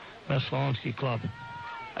Messalonskee club.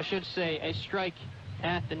 I should say a strike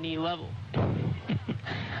at the knee level.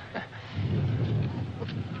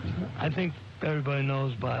 I think everybody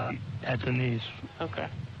knows by at the knees. Okay.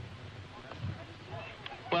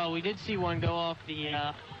 Well, we did see one go off the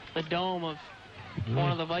dome of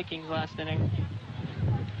one of the Vikings last inning.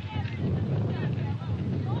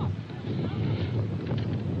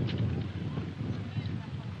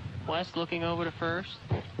 West looking over to first.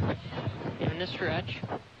 In the stretch.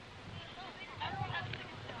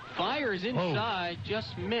 Fires inside,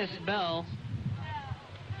 just missed Bell.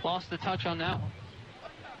 Lost the touch on that one.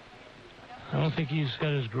 I don't think he's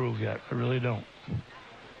got his groove yet. I really don't.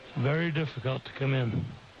 It's very difficult to come in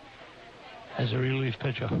as a relief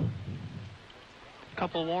pitcher.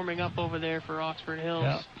 Couple warming up over there for Oxford Hills.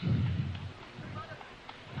 Yeah.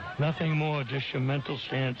 Nothing more, just your mental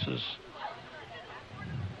stances.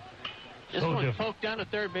 This So one different. poked down the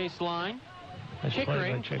third base line. Nice play by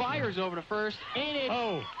Chickering Chickering. fires over to first, and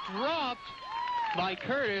it's dropped by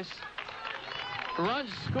Curtis. Run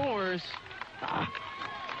scores.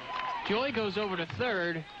 Joy goes over to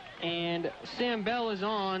third, and Sam Bell is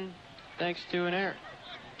on thanks to an error.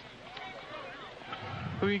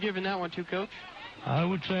 Who are you giving that one to, Coach? I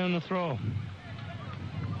would say on the throw.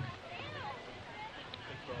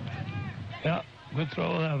 Yeah, good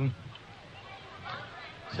throw, 11.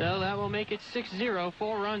 So that will make it 6-0,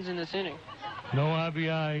 4 runs in this inning. No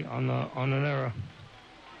RBI on an error.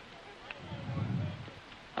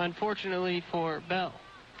 Unfortunately for Bell.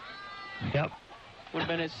 Yep. Would have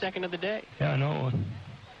been his second of the day. Yeah, I know it.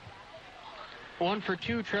 1 for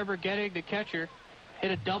 2, Trevor Gettig, the catcher,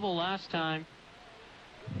 hit a double last time.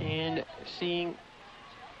 And seeing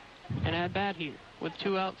an at-bat here with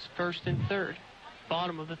 2 outs, first and third,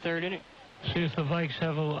 bottom of the third inning. See if the Vikes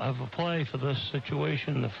have a play for this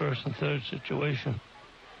situation, the first and third situation.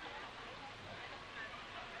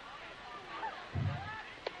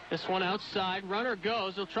 This one outside, runner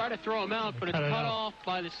goes. They'll try to throw him out, but it's cut off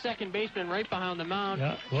by the second baseman right behind the mound.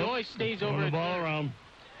 Yeah, Joy stays over the ball around.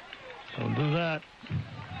 Don't do that.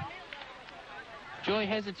 Joy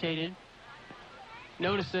hesitated.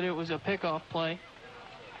 Noticed that it was a pickoff play.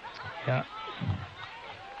 Yeah.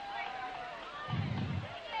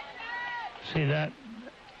 See that?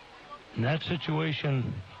 In that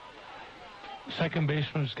situation, second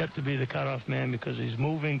baseman's got to be the cutoff man because he's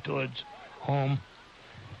moving towards home,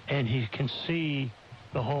 and he can see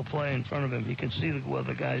the whole play in front of him. He can see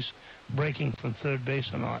whether the guy's breaking from third base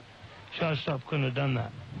or not. Shortstop couldn't have done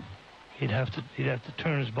that. He'd have to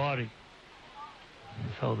turn his body.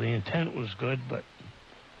 So the intent was good, but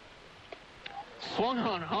swung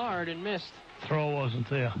on hard and missed. Throw wasn't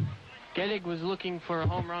there. Gettig was looking for a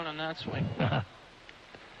home run on that swing.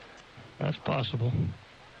 That's possible.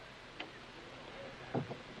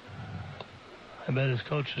 I bet his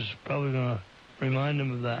coach is probably going to remind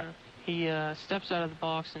him of that. He steps out of the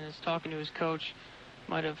box and is talking to his coach.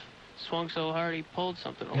 Might have swung so hard he pulled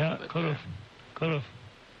something a little bit. Yeah, could have.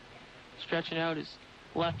 Stretching out his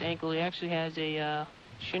left ankle. He actually has a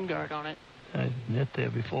shin guard on it. I hit there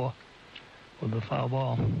before with the foul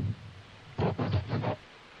ball.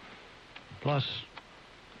 Plus,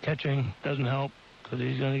 catching doesn't help because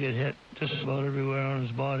he's going to get hit just about everywhere on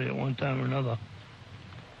his body at one time or another.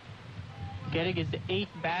 Gettig is the 8th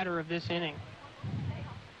batter of this inning.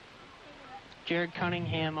 Jared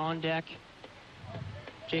Cunningham on deck.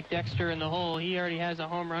 Jake Dexter in the hole. He already has a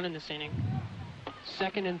home run in this inning.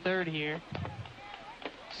 Second and third here.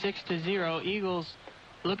 6-0. Eagles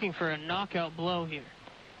looking for a knockout blow here.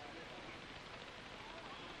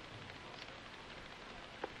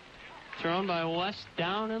 Thrown by West,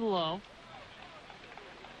 down and low.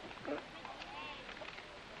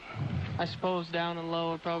 I suppose down and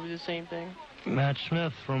low are probably the same thing. Matt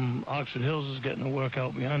Smith from Oxford Hills is getting a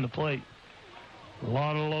workout behind the plate. A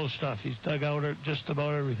lot of low stuff. He's dug out just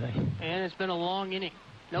about everything. And it's been a long inning.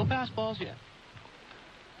 No pass balls yet.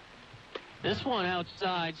 This one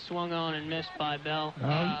outside, swung on and missed by Bell.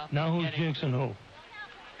 Now who's jinxing who?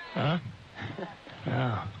 Huh?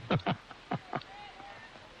 Yeah.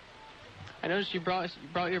 I noticed you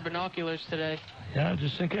brought your binoculars today. Yeah,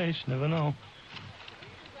 just in case. Never know.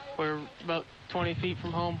 We're about 20 feet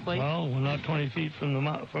from home plate. Well, we're not 20 feet from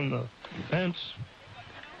the fence.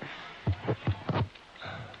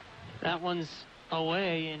 That one's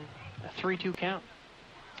away in a 3-2 count.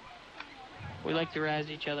 We like to razz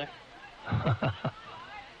each other.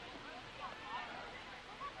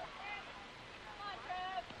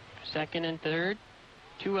 Second and third.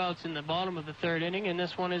 2 outs in the bottom of the third inning, and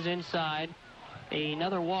this one is inside.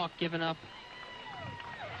 Another walk given up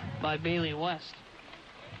by Bailey West.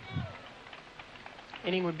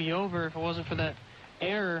 Inning would be over if it wasn't for that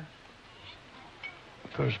error.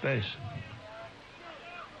 First base.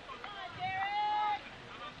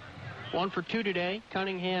 1 for 2 today.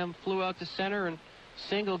 Cunningham flew out to center and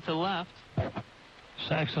singled to left.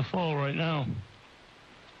 Sacks are full right now.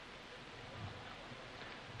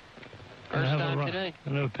 First time today.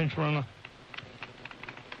 Another pinch runner.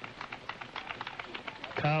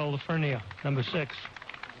 Kyle Lafernia, number 6.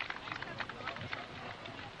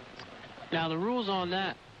 Now the rules on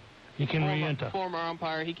that. He can re-enter. Former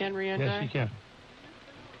umpire, he can re-enter? Yes, he can.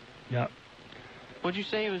 Yep. Would you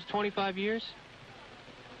say it was 25 years?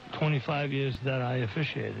 25 years that I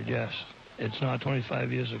officiated, yes. It's not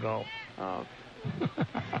 25 years ago. Oh.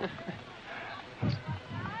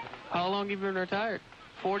 How long have you been retired?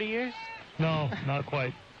 40 years? No, not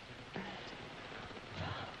quite.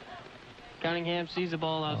 Cunningham sees the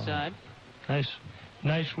ball outside.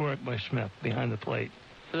 Nice work by Smith behind the plate.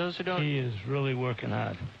 For those who don't, he is really working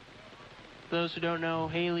hard. For those who don't know,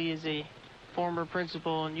 Hailey is a former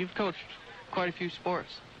principal, and you've coached quite a few sports.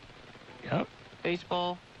 Yep.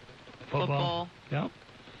 Baseball, football. Yep.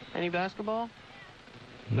 Any basketball?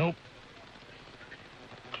 Nope.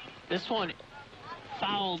 This one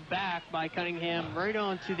fouled back by Cunningham right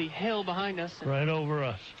onto the hill behind us. Right over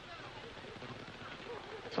us.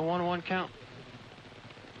 It's a 1-1 count.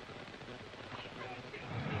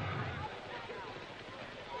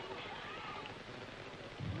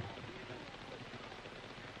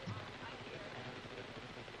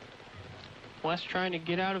 West trying to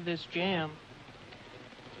get out of this jam.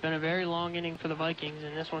 It's been a very long inning for the Vikings,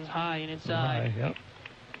 and this one's high and inside. Yep.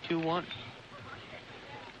 2-1.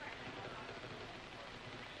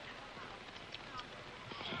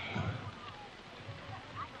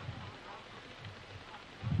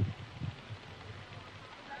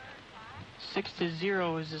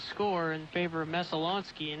 6-0 is the score in favor of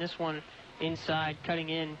Messalonskee, and this one inside, cutting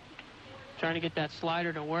in, trying to get that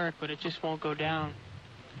slider to work, but it just won't go down.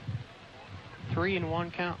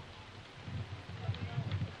 3-1 count.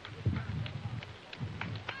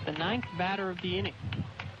 The 9th batter of the inning.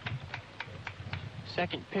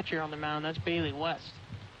 Second pitcher on the mound, that's Bailey West.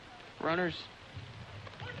 Runners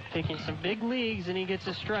taking some big leagues, and he gets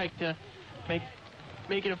a strike to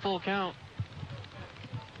make it a full count.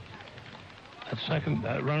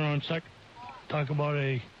 That runner on second. Talk about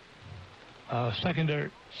a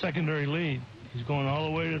secondary lead. He's going all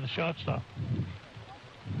the way to the shortstop.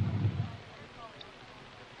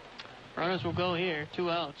 Runners will go here, 2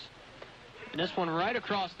 outs. And this one right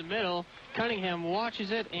across the middle. Cunningham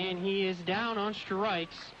watches it, and he is down on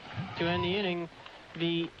strikes to end the inning.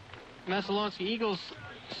 The Messalonskee Eagles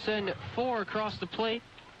send 4 across the plate,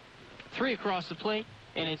 3 across the plate,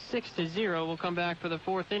 and it's 6-0. We'll come back for the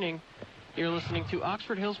 4th inning. You're listening to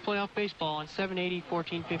Oxford Hills Playoff Baseball on 780,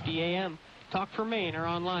 1450 AM. Talk for Maine or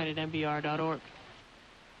online at mbr.org.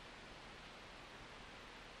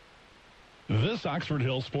 This Oxford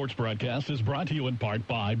Hills sports broadcast is brought to you in part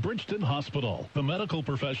by Bridgeton Hospital. The medical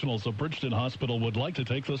professionals of Bridgeton Hospital would like to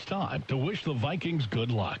take this time to wish the Vikings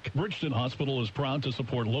good luck. Bridgeton Hospital is proud to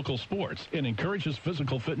support local sports and encourages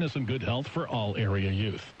physical fitness and good health for all area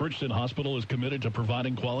youth. Bridgeton Hospital is committed to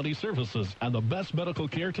providing quality services and the best medical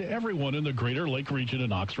care to everyone in the Greater Lake Region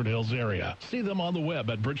and Oxford Hills area. See them on the web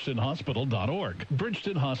at bridgetonhospital.org.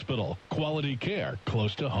 Bridgeton Hospital, quality care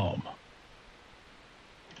close to home.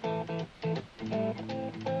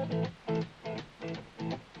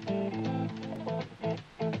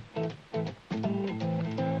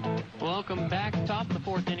 Welcome back. Top of the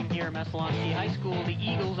 4th inning here at Messalonskee High School. The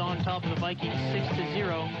Eagles on top of the Vikings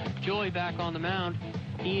 6-0. Joy back on the mound.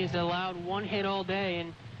 He has allowed 1 hit all day,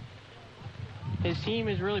 and his team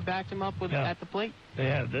has really backed him up with at the plate. They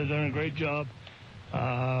have. They're doing a great job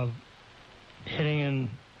hitting in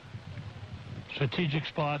strategic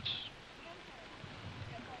spots.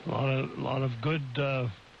 A lot of good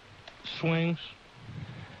swings.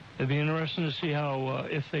 It'd be interesting to see how,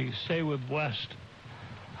 if they stay with West,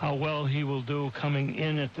 how well he will do coming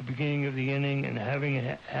in at the beginning of the inning and having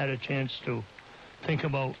had a chance to think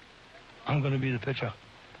about, I'm going to be the pitcher,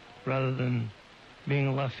 rather than being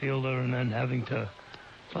a left fielder and then having to,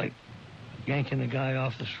 like, yanking the guy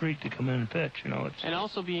off the street to come in and pitch. And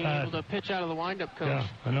also being able to pitch out of the windup coach. Yeah,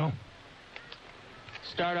 I know.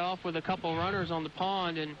 Start off with a couple runners on the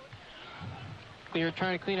pond, and we were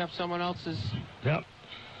trying to clean up someone else's. Yep.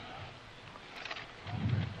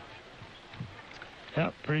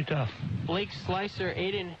 Yep, pretty tough. Blake Slicer,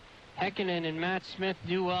 Aiden Hekinen, and Matt Smith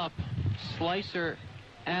due up. Slicer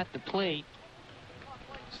at the plate.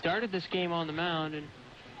 Started this game on the mound, and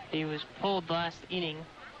he was pulled last inning.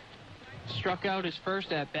 Struck out his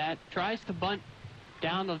first at-bat. Tries to bunt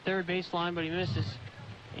down the third base line, but he misses.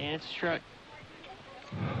 And it's struck.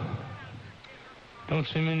 Don't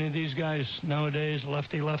see many of these guys nowadays,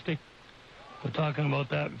 lefty-lefty. We're talking about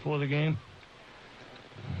that before the game.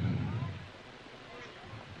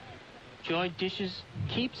 Joy dishes,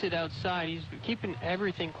 keeps it outside. He's keeping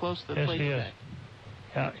everything close to the plate Yes, he today. is.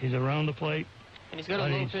 Yeah, he's around the plate. And he's got a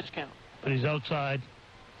low pitch count. But he's outside,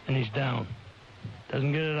 and he's down.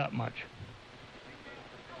 Doesn't get it up much.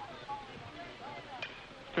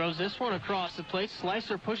 Throws this one across the plate.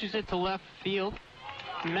 Slicer pushes it to left field.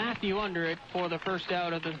 Matthew under it for the first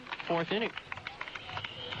out of the 4th inning.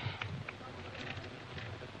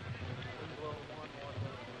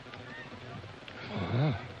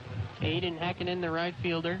 Aiden Hekinen, the right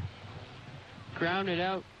fielder, grounded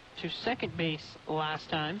out to second base last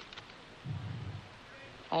time.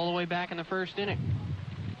 All the way back in the 1st inning.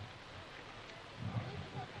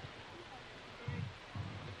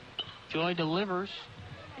 Joy delivers,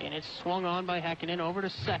 and it's swung on by Hekinen over to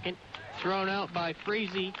second. Thrown out by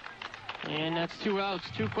Freese, and that's 2 outs,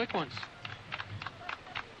 2 quick ones.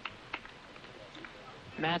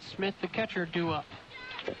 Matt Smith, the catcher, due up.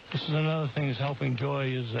 This is another thing that's helping Joy,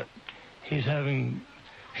 is that he's having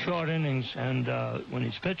short innings and when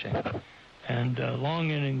he's pitching, and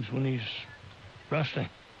long innings when he's resting.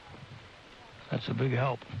 That's a big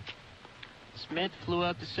help. Smith flew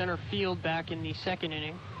out to center field back in the 2nd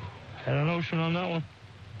inning. Had a notion on that one.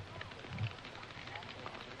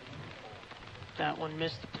 That one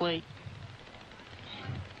missed the plate.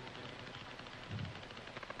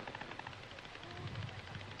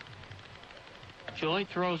 Joy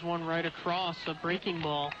throws one right across, a breaking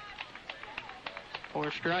ball for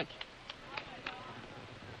a strike.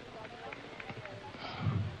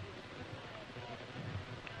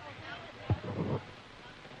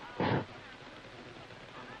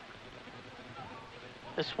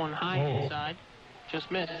 This one high inside.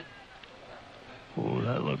 Just missed. Oh,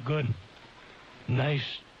 that looked good. Nice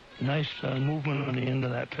movement on the end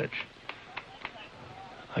of that pitch.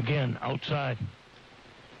 Again, outside.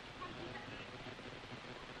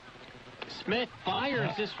 Smith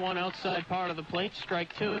fires this one outside part of the plate.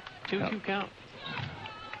 Strike two. 2-2 count.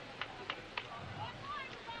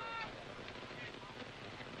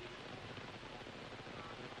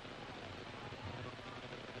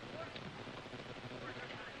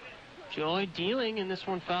 Joy dealing, and this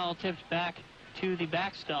one foul tipped back to the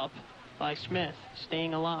backstop by Smith,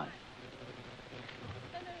 staying alive.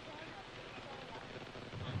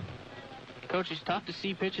 Coach, it's tough to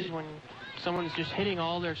see pitches when someone's just hitting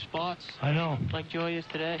all their spots. I know. Like Joy is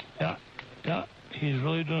today. Yeah, he's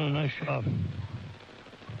really doing a nice job.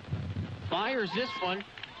 Fires this one.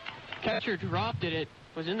 Catcher dropped it. It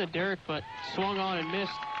was in the dirt, but swung on and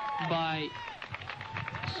missed by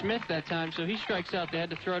Smith that time, so he strikes out. They had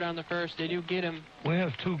to throw down the first. They do get him. We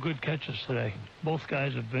have two good catches today. Both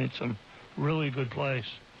guys have made some really good plays.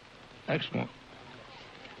 Excellent.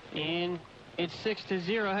 And it's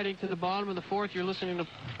 6-0 heading to the bottom of the fourth. You're listening to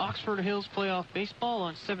Oxford Hills Playoff Baseball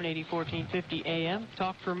on 780 1450 AM.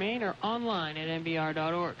 Talk for Maine or online at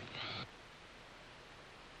mbr.org.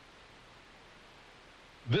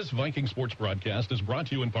 This Viking sports broadcast is brought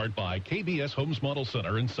to you in part by KBS Homes Model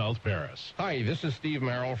Center in South Paris. Hi, this is Steve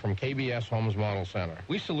Merrill from KBS Homes Model Center.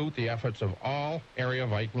 We salute the efforts of all area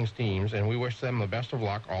Vikings teams, and we wish them the best of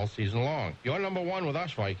luck all season long. You're number one with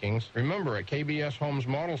us, Vikings. Remember, at KBS Homes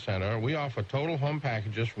Model Center, we offer total home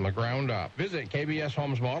packages from the ground up. Visit KBS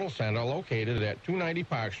Homes Model Center, located at 290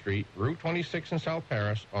 Park Street, Route 26 in South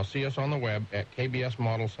Paris, or see us on the web at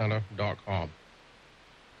kbsmodelcenter.com.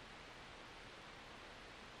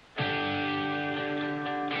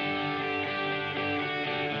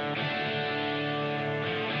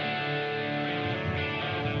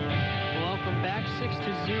 Welcome back.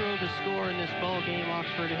 6-0 the score in this ball game.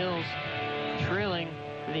 Oxford Hills trailing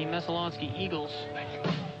the Messalonskee Eagles.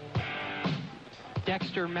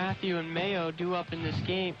 Dexter, Matthew, and Mayo due up in this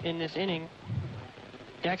game, in this inning.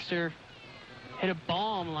 Dexter hit a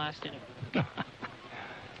bomb last inning.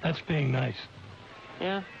 That's being nice.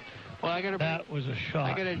 Yeah. Well, that was a shot.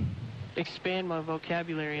 I gotta expand my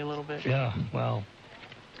vocabulary a little bit. Yeah, well,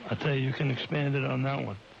 I tell you can expand it on that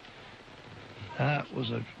one. That was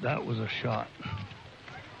a shot.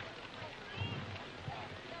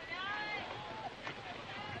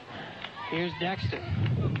 Here's Dexter.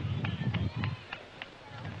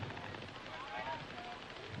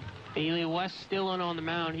 Hailey West still on the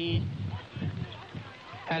mound. He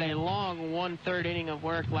had a long 1/3 inning of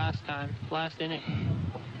work last inning.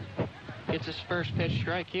 Gets his first pitch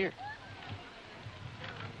strike here.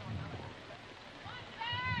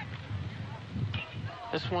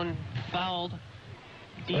 This one fouled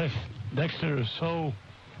deep. Dexter is so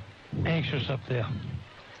anxious up there.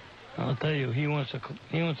 I'll tell you, he wants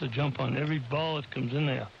to jump on every ball that comes in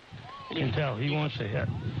there. You can tell he wants to hit.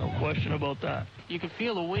 No question about that. You can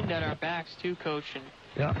feel the wind at our backs too, Coach. And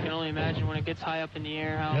yeah. You can only imagine when it gets high up in the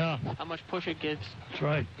air how much push it gets. That's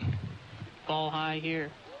right. Ball high here.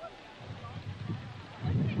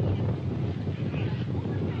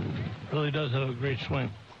 Really does have a great swing.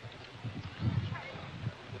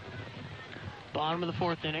 Bottom of the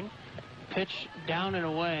fourth inning. Pitch down and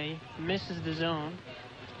away. Misses the zone.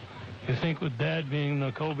 You think with Dad being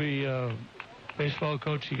the Kobe baseball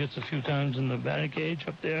coach, he gets a few times in the batting cage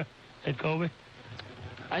up there at Kobe?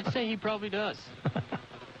 I'd say he probably does.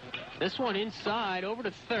 This one inside, over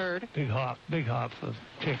to third. Big hop for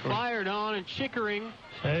Chickering. Fired on, and Chickering.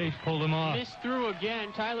 Hey, pulled him off. Missed through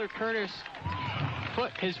again. Tyler Curtis,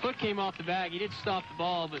 his foot came off the bag. He did stop the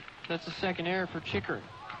ball, but that's a second error for Chickering.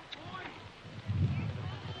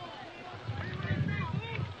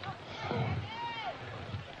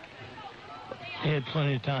 He had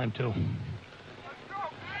plenty of time, too.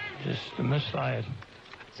 Just misfired.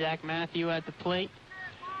 Zach Matthew at the plate.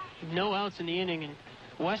 No outs in the inning, and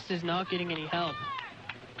West is not getting any help.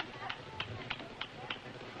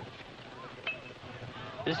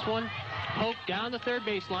 This one poked down the third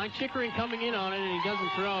baseline. Chickering coming in on it, and he doesn't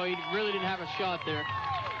throw. He really didn't have a shot there.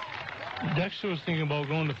 Dexter was thinking about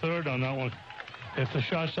going to third on that one. If the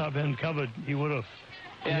shortstop hadn't covered, he would have.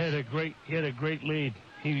 Yes. He had a great lead.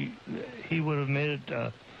 He would have made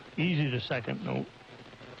it easy to second. No.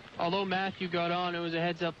 Although Matthew got on, it was a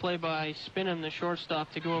heads-up play by Spinham, the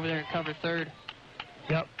shortstop, to go over there and cover third.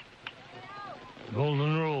 Yep.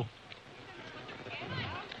 Golden rule.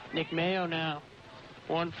 Nick Mayo now.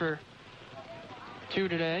 1 for 2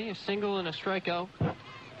 today. A single and a strikeout.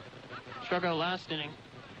 Struck out last inning.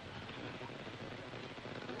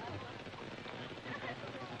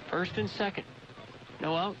 First and second.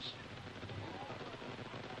 No outs.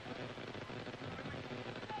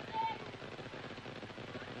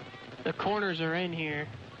 The corners are in here.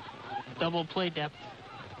 Double play depth.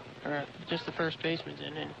 Or just the first baseman's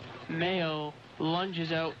in. And Mayo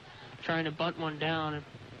lunges out trying to bunt one down. And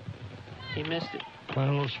he missed it. Playing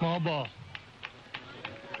a little small ball.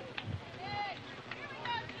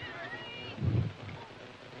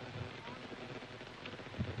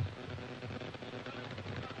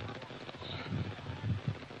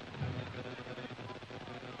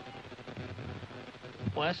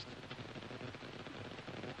 West.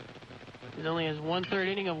 He only has 1/3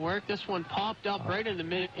 inning of work. This one popped up right in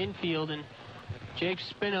the infield, and Jake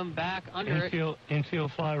spin him back under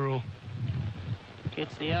Infield fly rule.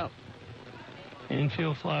 Gets the out.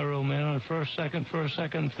 Infield fly rule, man, on first, second,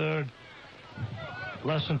 third.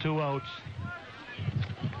 Less than 2 outs.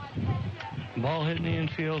 Ball hit in the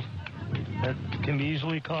infield. That can be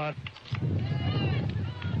easily caught.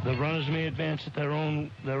 The runners may advance at their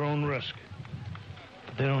own risk.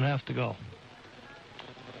 But they don't have to go.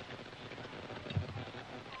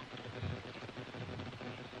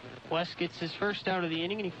 West gets his first out of the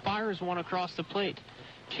inning, and he fires one across the plate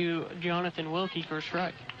to Jonathan Wilkie for a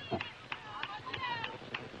strike.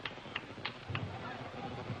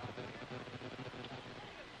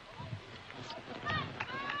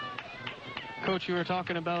 Coach, you were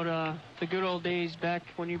talking about the good old days back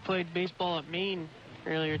when you played baseball at Maine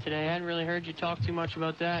earlier today. I hadn't really heard you talk too much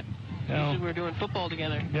about that. Usually we were doing football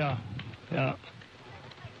together. Yeah.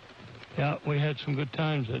 We had some good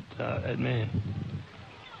times at Maine.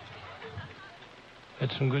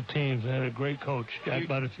 Had some good teams. They had a great coach. Jack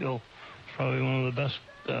Butterfield, probably one of the best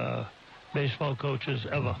baseball coaches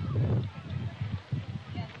ever.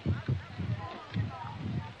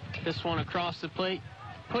 This one across the plate,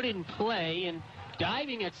 put in play, and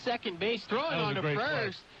diving at second base, throwing on to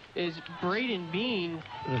first is Braden Bean.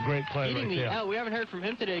 It was a great play getting right the there. out. We haven't heard from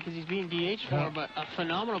him today because he's being DH for, but a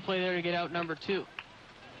phenomenal play there to get out number 2.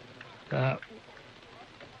 That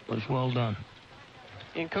was well done.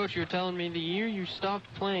 And Coach, you were telling me the year you stopped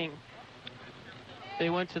playing, they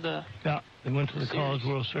went to the College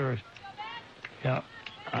World Series. Yeah,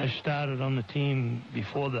 I started on the team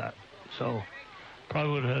before that, so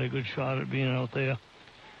probably would have had a good shot at being out there,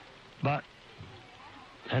 but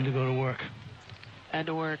had to go to work.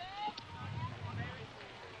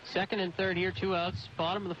 Second and third here, 2 outs,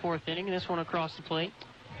 bottom of the 4th inning, and this one across the plate.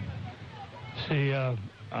 See,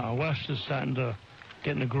 West is starting to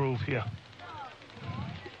get in the groove here.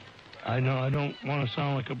 I know I don't want to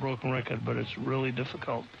sound like a broken record, but it's really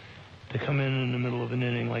difficult to come in the middle of an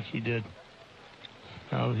inning like he did.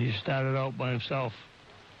 Now, he started out by himself.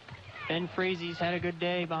 Ben Frazee's had a good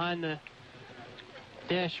day behind the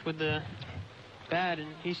dish with the bat,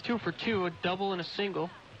 and he's 2 for 2, a double and a single.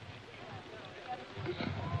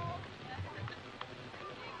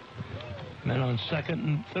 Men on second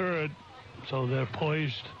and third, so they're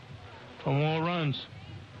poised for more runs.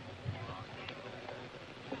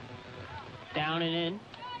 Down and in.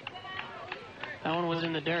 That one was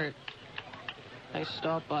in the dirt. Nice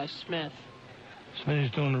stop by Smith.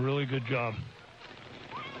 Smith's doing a really good job.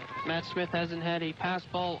 Matt Smith hasn't had a pass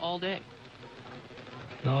ball all day.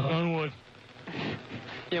 Knock on wood.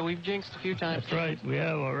 Yeah, we've jinxed a few times. That's right, we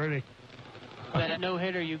have already. That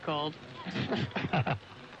no-hitter you called.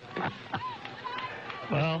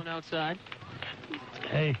 Well, one outside.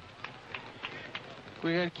 Hey.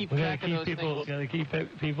 We got to keep track of those things. We got to keep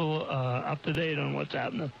people up to date on what's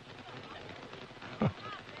happening.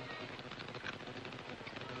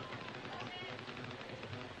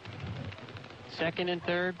 Second and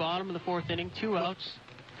third, bottom of the 4th inning, 2 outs.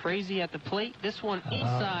 Frazee at the plate. This one east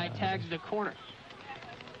side tags the corner.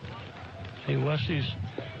 Hey, Wesley's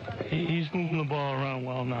he's moving the ball around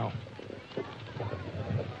well now.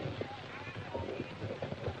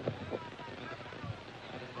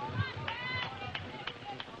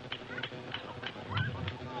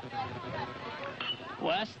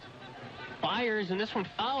 West fires, and this one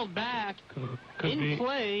fouled back in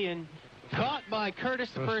play and caught by Curtis,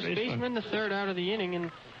 the first baseman, the 3rd out of the inning,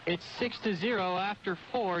 and it's 6-0 after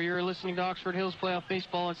 4. You're listening to Oxford Hills Playoff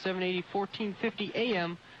Baseball at 780, 1450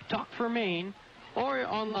 AM, Talk for Maine, or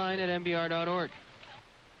online at mbr.org.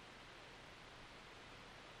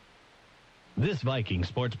 This Viking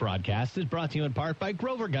sports broadcast is brought to you in part by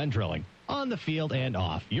Grover Gun Drilling. On the field and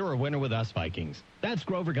off, you're a winner with us Vikings. That's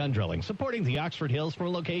Grover Gun Drilling, supporting the Oxford Hills for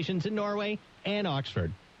locations in Norway and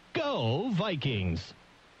Oxford. Go Vikings!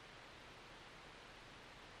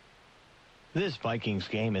 This Vikings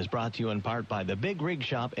game is brought to you in part by the Big Rig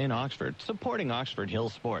Shop in Oxford, supporting Oxford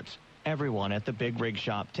Hills sports. Everyone at the Big Rig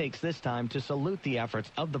Shop takes this time to salute the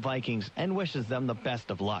efforts of the Vikings and wishes them the best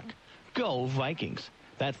of luck. Go Vikings!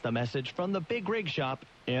 That's the message from the Big Rig Shop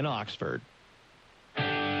in Oxford. And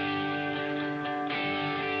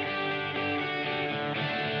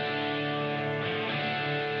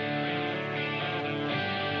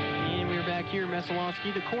we're back here,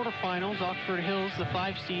 Messalonskee, the quarterfinals. Oxford Hills, the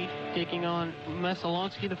 5 seed, taking on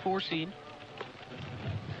Messalonskee, the 4 seed.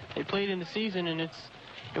 They played in the season, and it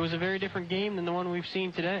was a very different game than the one we've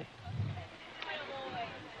seen today.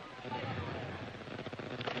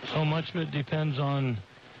 So much of it depends on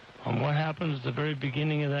what happens at the very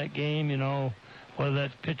beginning of that game, you know, whether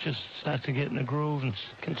that pitcher starts to get in the groove and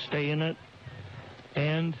can stay in it,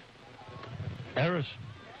 and errors.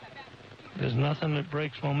 There's nothing that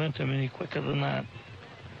breaks momentum any quicker than that.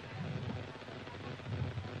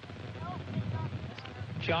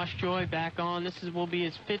 Josh Joy back on. This will be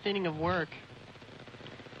his 5th inning of work.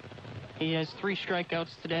 He has 3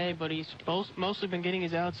 strikeouts today, but he's mostly been getting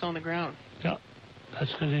his outs on the ground. Yeah,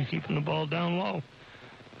 that's because he's keeping the ball down low.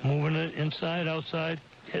 Moving it inside, outside,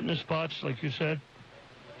 hitting the spots, like you said.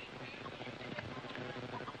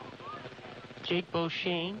 Jake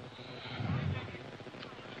Beauchene.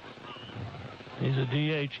 He's a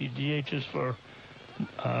DH. He DHs for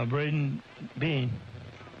Braden Bean.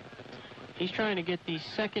 He's trying to get the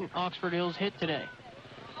 2nd Oxford Hills hit today.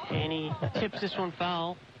 And he tips this one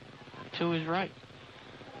foul to his right.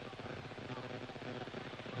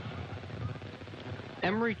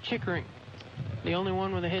 Emery Chickering, the only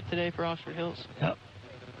one with a hit today for Oxford Hills. Yep.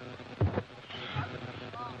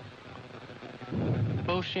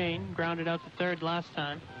 Beauchene grounded out to 3rd last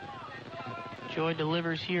time. Joy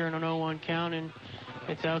delivers here in an 0-1 count, and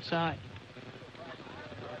it's outside.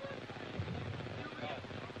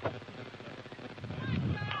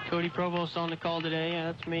 Cody Provost on the call today.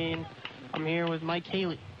 That's me, and I'm here with Mike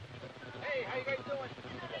Hailey. Hey, how you guys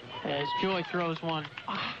doing? As Joy throws one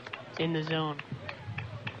in the zone.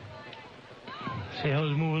 See how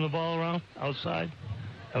he's moving the ball around? Outside.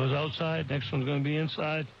 That was outside. Next one's going to be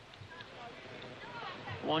inside.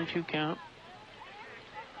 1-2 count.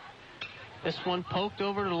 This one poked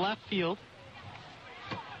over to the left field.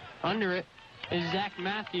 Under it is Zach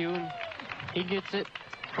Matthew, and he gets it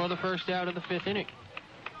for the first out of the 5th inning.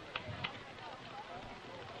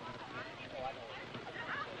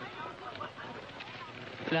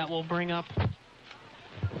 That will bring up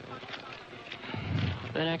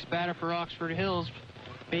the next batter for Oxford Hills,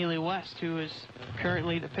 Bailey West, who is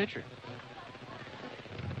currently the pitcher.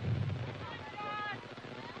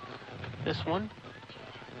 This one,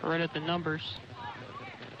 right at the numbers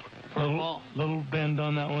for the ball. Little bend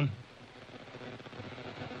on that one.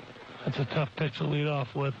 That's a tough pitch to lead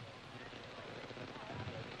off with.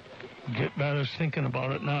 Get batters thinking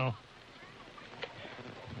about it now.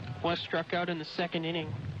 West struck out in the 2nd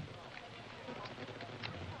inning.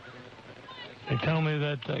 They tell me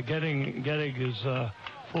that Gettig is a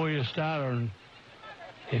 4-year starter, and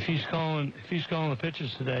if he's calling the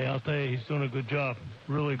pitches today, I'll tell you he's doing a good job,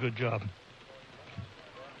 really good job.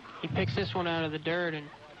 He picks this one out of the dirt, and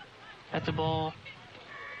that's a ball.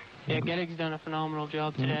 Yeah, Gettig's done a phenomenal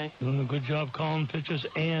job today. Doing a good job calling pitches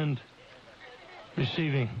and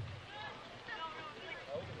receiving.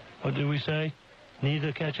 What did we say?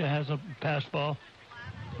 Neither catcher has a pass ball?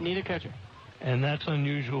 Neither catcher. And that's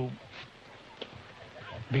unusual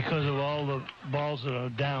because of all the balls that are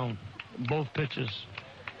down. Both pitches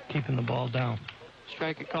keeping the ball down.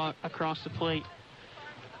 Strike across the plate.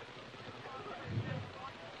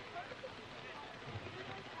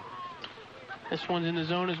 This one's in the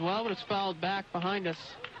zone as well, but it's fouled back behind us.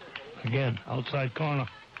 Again, outside corner.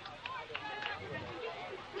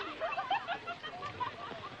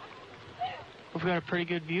 We've got a pretty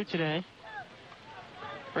good view today.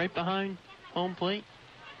 Right behind home plate.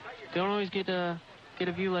 Don't always get a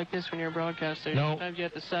view like this when you're a broadcaster. No. Sometimes you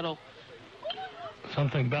have to settle.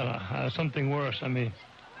 Something better, something worse, I mean,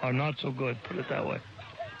 or not so good, put it that way.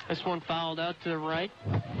 This one fouled out to the right.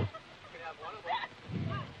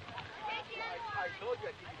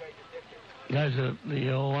 Guys,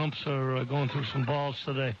 the umps are going through some balls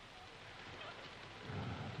today.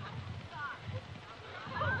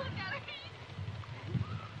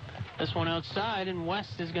 This one outside, and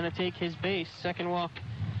West is going to take his base. 2nd walk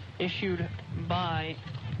issued by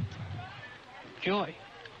Joy.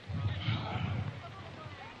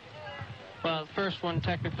 Well, the first one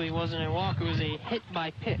technically wasn't a walk. It was a hit by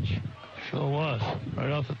pitch. Sure was. Right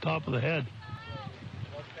off the top of the head.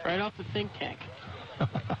 Right off the think tank.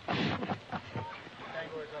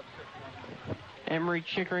 Emery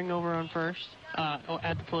Chickering over on first,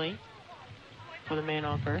 at the plate. with a man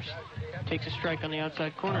on first. Takes a strike on the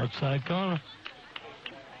outside corner. Outside corner.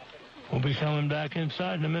 We'll be coming back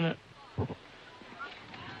inside in a minute.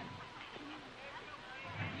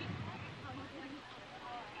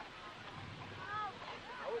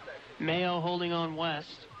 Mayo holding on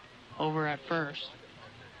West over at first.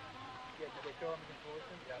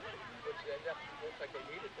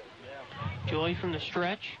 Joy from the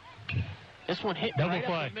stretch. This one hit Double right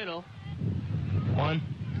play. up the middle. 1,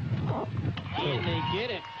 2. And they get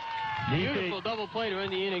it. Beautiful double play to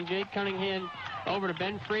end the inning. Jake Cunningham over to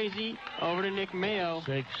Ben Frazee, over to Nick Mayo.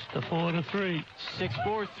 6-4-3.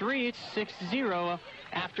 6-4-3. It's 6-0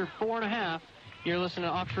 after 4.5. You're listening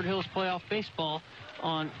to Oxford Hills Playoff Baseball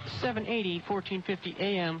on 780, 1450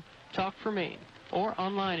 AM, Talk for Maine, or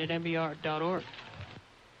online at mbr.org.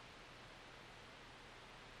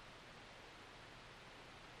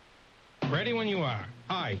 Ready when you are.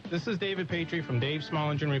 Hi, this is David Patry from Dave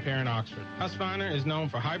Small Engine Repair in Oxford. Husqvarna is known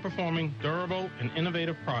for high-performing, durable, and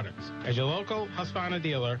innovative products. As your local Husqvarna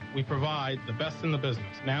dealer, we provide the best in the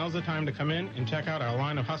business. Now's the time to come in and check out our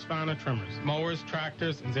line of Husqvarna trimmers, mowers,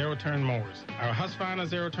 tractors, and zero-turn mowers. Our Husqvarna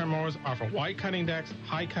zero-turn mowers offer wide cutting decks,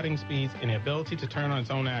 high cutting speeds, and the ability to turn on its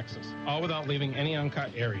own axis, all without leaving any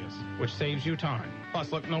uncut areas, which saves you time.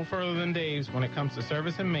 Plus, look no further than Dave's when it comes to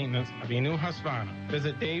service and maintenance of your new Husqvarna.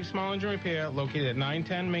 Visit Dave Small Engine Repair, located at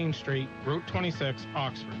 910 Main Street, Route 26,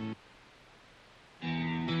 Oxford.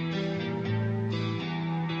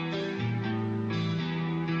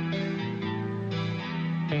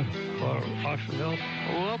 For Oxford Hills.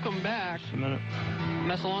 Welcome back. Just a minute.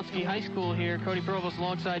 Messalonskee High School here. Cody Provost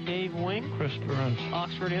alongside Dave Wing. Chris Burns.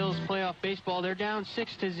 Oxford Hills playoff baseball. They're down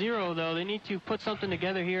 6-0, though. They need to put something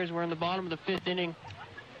together here as we're in the bottom of the 5th inning.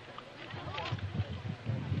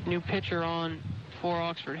 New pitcher on for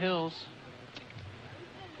Oxford Hills.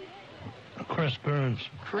 Chris Burns.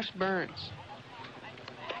 Chris Burns.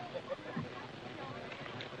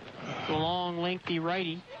 The long, lengthy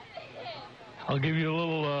righty. I'll give you a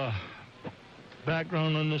little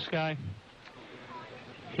background on this guy.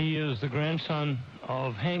 He is the grandson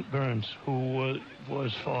of Hank Burns, who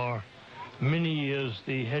was for many years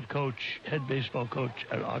the head baseball coach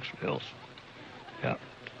at Oxford Hills. Yeah.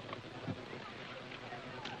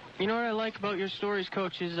 You know what I like about your stories,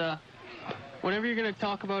 Coach, is whenever you're going to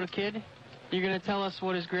talk about a kid, you're going to tell us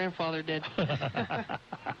what his grandfather did.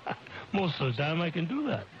 Most of the time I can do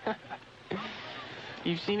that.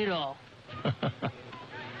 You've seen it all.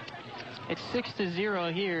 It's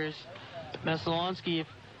 6-0 here. Is Messalonskee. If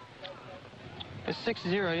it's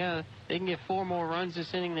 6-0, yeah, they can get 4 more runs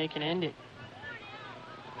this inning, they can end it.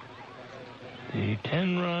 The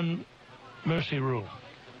 10-run mercy rule.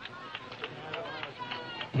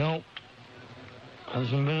 No,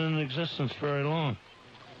 hasn't been in existence very long.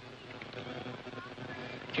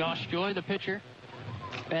 Josh Joy, the pitcher,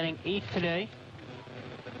 batting 8th today.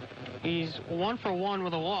 He's 1 for 1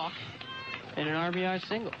 with a walk and an RBI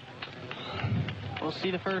single. We'll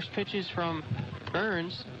see the first pitches from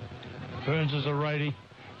Burns. Burns is a righty,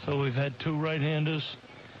 so we've had 2 right-handers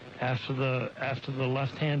after the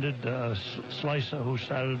left-handed slicer who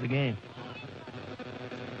started the game.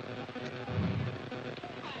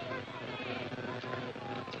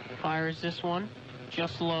 Fires this one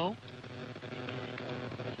just low.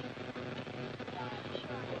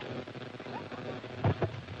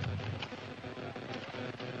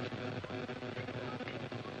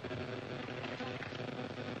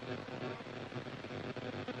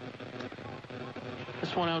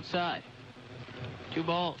 This one outside. 2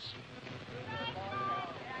 balls.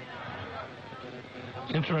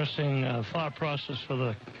 Interesting thought process for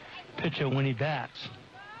the pitcher when he bats.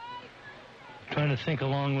 Trying to think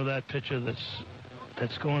along with that pitcher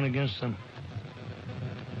that's going against him.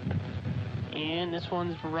 And this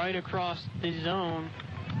one's right across the zone,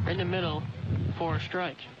 right in the middle for a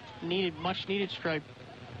strike. Much needed strike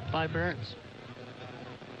by Burns.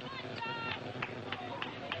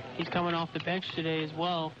 He's coming off the bench today as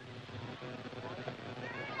well.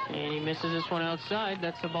 And he misses this one outside.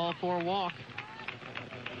 That's the ball for a walk.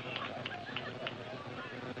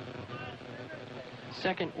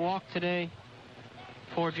 Second walk today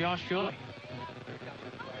for Josh Joy.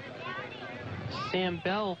 Sam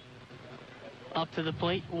Bell up to the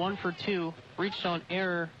plate, 1 for 2. Reached on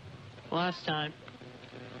error last time,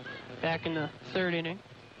 back in the 3rd inning.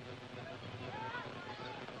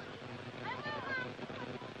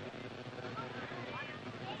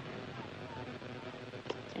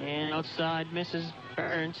 And outside misses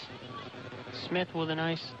Burns. Smith with a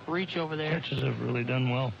nice reach over there. Pitchers have really done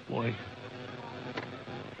well, boy.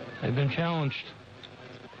 They've been challenged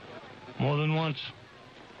more than once.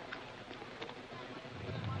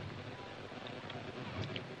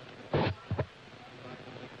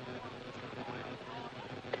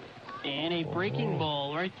 And a breaking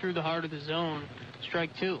ball right through the heart of the zone.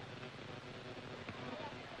 Strike 2.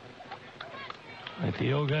 Like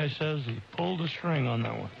the old guy says, he pulled the string on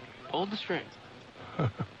that one. Pulled the string.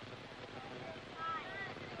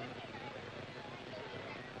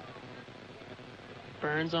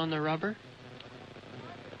 Burns on the rubber.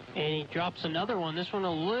 And he drops another one. This one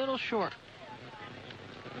a little short.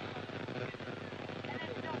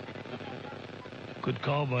 Good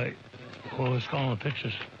call by whoever's calling the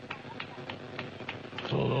pitches.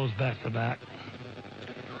 Throw those back to back.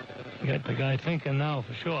 You got the guy thinking now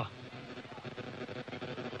for sure.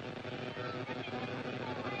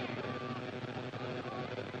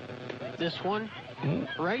 This one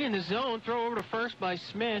right in the zone. Throw over to first by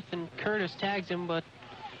Smith, and Curtis tags him, but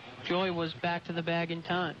Joy was back to the bag in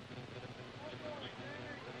time.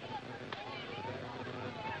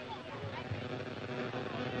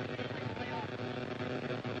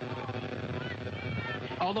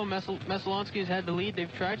 Although Messalonskee has had the lead,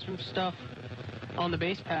 they've tried some stuff on the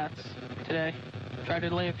base paths today. Tried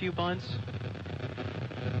to lay a few bunts.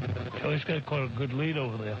 Joy's got quite a good lead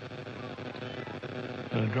over there.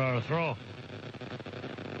 Gonna draw a throw.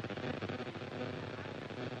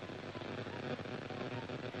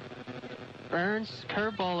 Burns,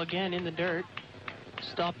 curveball again in the dirt.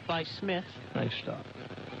 Stopped by Smith. Nice stop.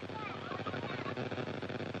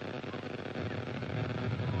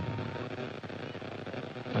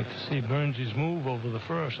 Like to see Burns' move over the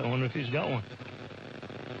first. I wonder if he's got one.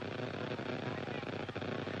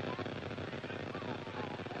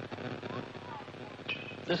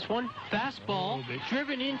 This one, fastball,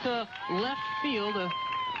 driven into left field. A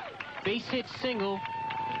base hit single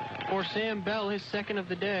for Sam Bell, his second of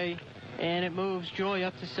the day. And it moves Joy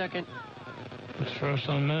up to second.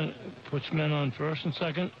 Puts men on first and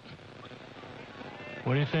second.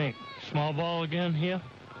 What do you think? Small ball again here?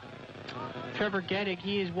 Trevor Gettig,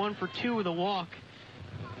 he is 1 for 2 with a walk.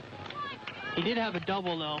 He did have a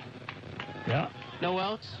double, though. Yeah. No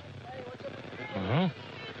outs. Uh-huh.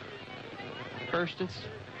 First and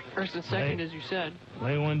second, as you said.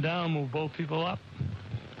 Lay one down, move both people up.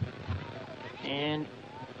 And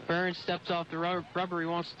Burns steps off the rubber. He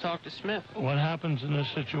wants to talk to Smith. What happens in this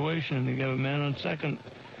situation? You get a man on second.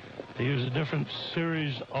 They use a different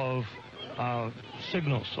series of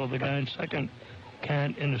signals, so the guy in second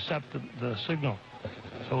can't intercept the signal.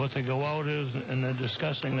 So what they go out is, and they're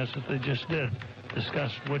discussing, that's what they just did,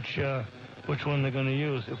 discuss which one they're going to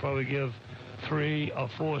use. They'll probably give 3 or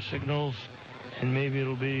 4 signals, and maybe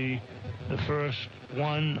it'll be the first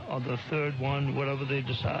one or the third one, whatever they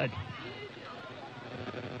decide.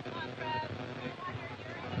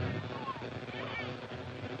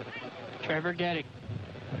 Trevor Gettig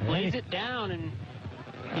lays it down, and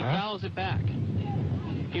he fouls it back.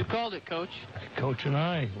 You called it, Coach. Coach and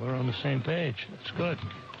I, we're on the same page. It's good.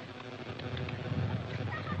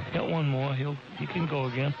 Got one more. He can go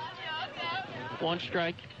again. 1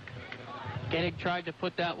 strike. Gettig tried to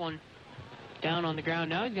put that one down on the ground.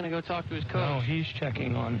 Now he's going to go talk to his coach. No, he's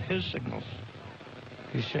checking on his signals.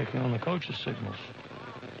 He's checking on the coach's signals.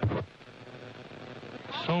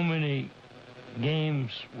 So many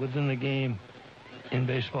games within the game in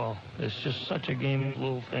baseball. It's just such a game of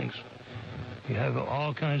little things. You have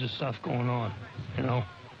all kinds of stuff going on, you know.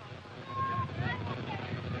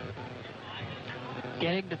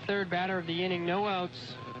 Gettig, the third batter of the inning, no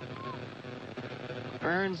outs.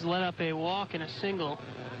 Burns let up a walk and a single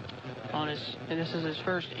on and this is his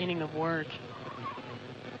first inning of work.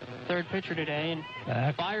 Third pitcher today,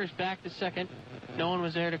 and fires back to second. No one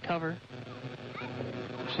was there to cover.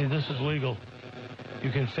 See, this is legal.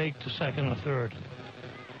 You can fake the second or third.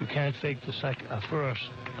 You can't fake the first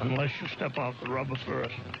unless you step off the rubber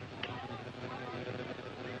first.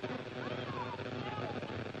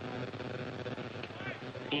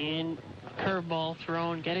 And curveball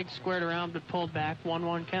thrown. Getting squared around but pulled back.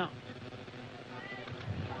 1-1 count.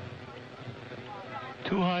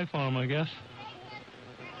 Too high for him, I guess.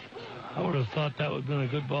 I would have thought that would have been a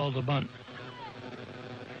good ball to bunt.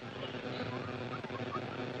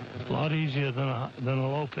 A lot easier than a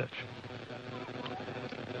low pitch.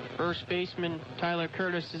 First baseman Tyler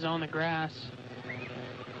Curtis is on the grass,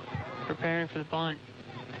 preparing for the bunt.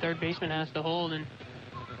 Third baseman has to hold, and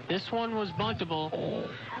this one was buntable.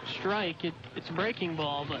 Strike. It's a breaking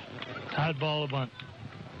ball, but hard ball to bunt.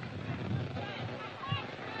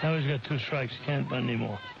 Now he's got 2 strikes. He can't bunt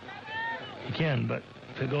anymore. He can, but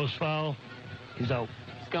if it goes foul, he's out.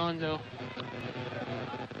 It's gonzo.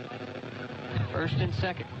 First and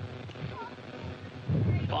second.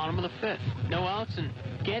 Bottom of the 5th. No outs, and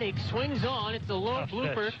Gettig swings on. It's a low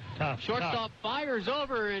blooper. Shortstop fires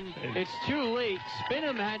over, and it's too late.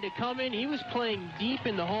 Spinham had to come in. He was playing deep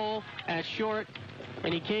in the hole at short,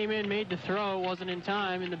 and he came in, made the throw, wasn't in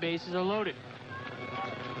time, and the bases are loaded.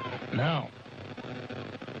 Now,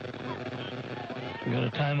 we got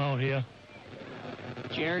a timeout here.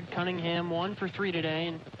 Jared Cunningham 1 for 3 today,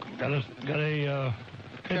 and got a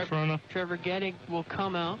pinch runner. Trevor Gettig will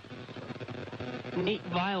come out. Nate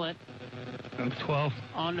Violet. Number 12.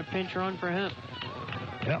 On the pinch run for him.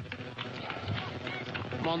 Yep.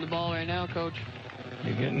 I'm on the ball right now, Coach.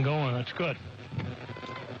 You're getting going. That's good.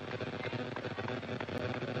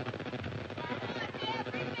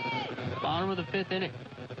 Bottom of the 5th inning.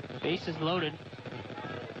 Bases loaded.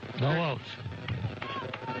 No outs.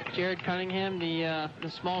 Jared Cunningham, the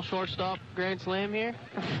small shortstop grand slam here.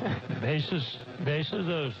 Bases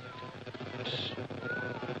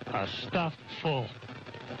are stuffed full.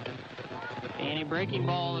 And a breaking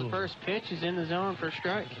ball on the first pitch is in the zone for a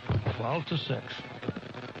strike. 12-6.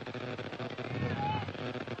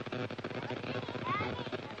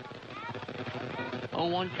 Oh,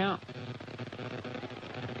 1 count.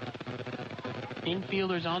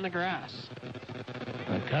 Infielders on the grass.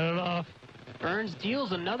 Cut it off. Burns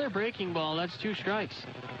deals another breaking ball. That's 2 strikes.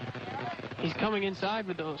 He's coming inside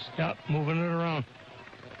with those. Yep, moving it around.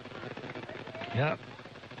 Yep.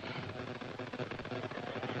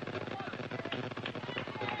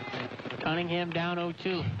 Cunningham down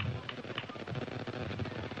 0-2.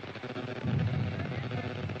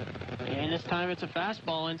 And this time it's a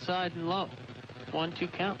fastball inside and low.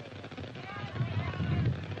 1-2 count.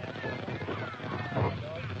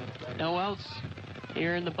 No outs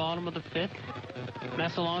here in the bottom of the 5th.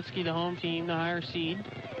 Messalonskee, the home team, the higher seed,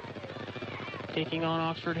 taking on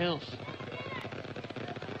Oxford Hills.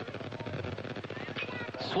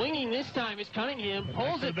 Swinging this time is Cunningham,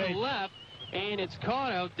 pulls it to left, and it's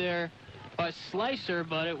caught out there by Slicer,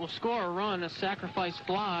 but it will score a run, a sacrifice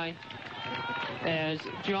fly, as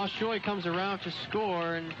Josh Joy comes around to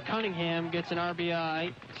score, and Cunningham gets an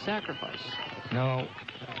RBI sacrifice. No,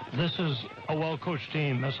 this is a well-coached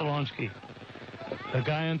team, Messalonskee. The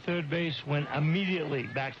guy on third base went immediately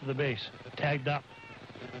back to the base, tagged up,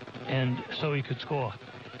 and so he could score.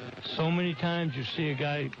 So many times you see a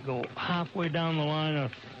guy go halfway down the line or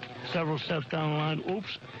several steps down the line.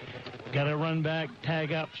 Oops, got to run back,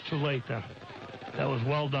 tag up. It's too late then. That was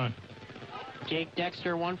well done. Jake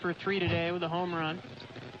Dexter 1 for 3 today with a home run.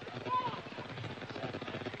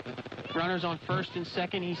 Runners on first and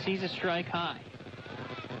second. He sees a strike high.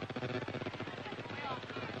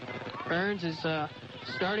 Burns is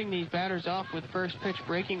starting these batters off with first pitch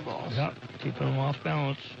breaking balls. Yep, keeping them off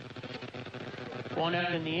balance. 1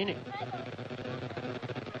 out in the inning.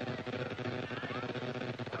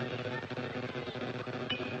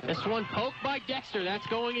 This one poked by Dexter. That's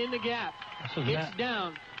going in the gap. Hits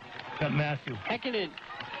down. Got Matthew. Hekinen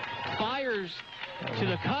fires to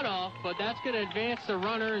the cutoff, but that's going to advance the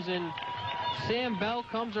runners, and Sam Bell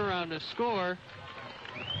comes around to score.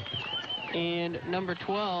 And number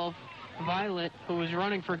 12, Violet, who was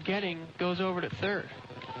running for Getting, goes over to third.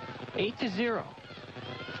 8-0.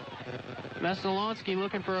 Messalonskee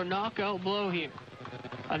looking for a knockout blow here.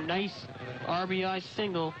 A nice RBI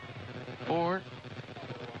single for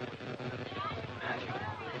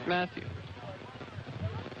Matthew.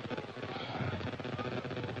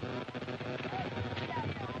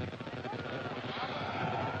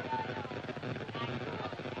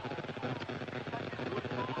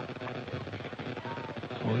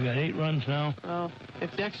 We got 8 runs now. Well,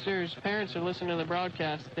 if Dexter's parents are listening to the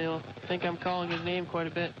broadcast, they'll think I'm calling his name quite a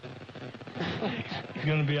bit. He's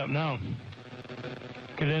going to be up now.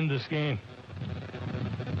 Could end this game.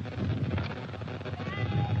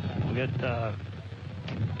 We'll get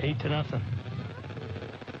 8-0.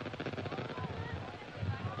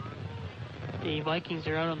 The Vikings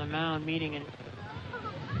are out on the mound meeting, and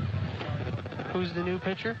who's the new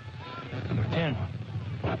pitcher? Number 10.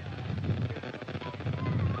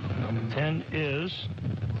 Number 10 is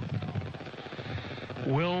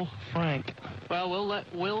Will Frank. Well, we'll let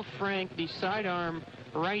Will Frank, the sidearm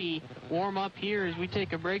righty, warm up here as we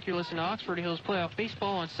take a break. You're listening to Oxford Hills Playoff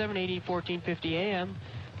Baseball on 780, 1450 AM.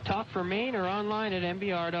 Talk for Maine or online at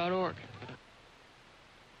mbr.org.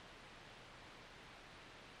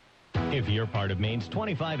 If you're part of Maine's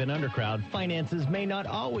 25 and under crowd, finances may not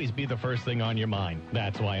always be the first thing on your mind.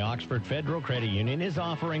 That's why Oxford Federal Credit Union is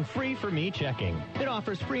offering Free For Me checking. It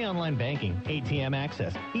offers free online banking, ATM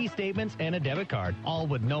access, e-statements, and a debit card, all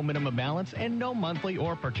with no minimum balance and no monthly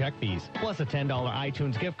or per check fees, plus a $10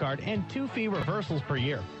 iTunes gift card and 2 fee reversals per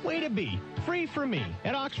year. Way to be Free For Me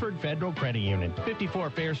at Oxford Federal Credit Union, 54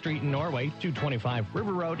 Fair Street in Norway, 225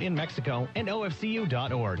 River Road in Mexico, and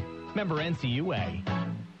OFCU.org. Member NCUA.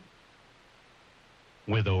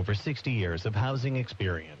 With over 60 years of housing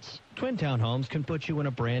experience, Twin Town Homes can put you in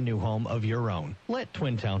a brand new home of your own. Let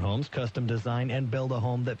Twin Town Homes custom design and build a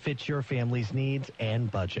home that fits your family's needs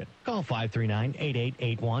and budget. Call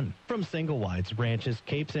 539-8881. From single wides, ranches,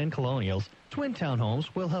 capes, and colonials, Twin Town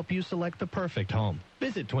Homes will help you select the perfect home.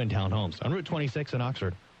 Visit Twin Town Homes on Route 26 in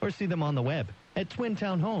Oxford or see them on the web at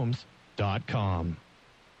twintownhomes.com.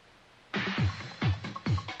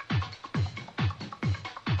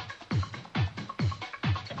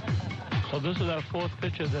 So this is our fourth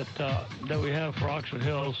pitcher that we have for Oxford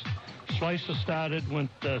Hills. Slicer started, went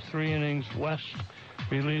 3 innings. West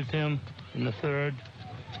relieved him in the third.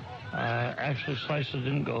 Actually, Slicer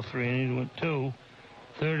didn't go 3 innings, went 2.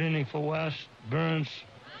 Third inning for West. Burns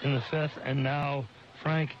in the 5th, and now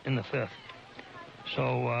Frank in the 5th.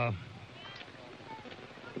 So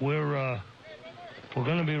we're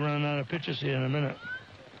going to be running out of pitchers here in a minute,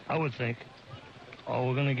 I would think. Or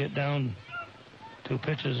we're going to get down to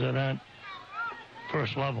pitchers that aren't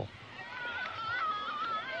first level.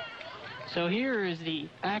 So here is the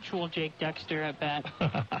actual Jake Dexter at bat.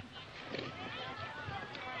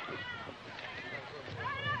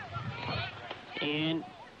 And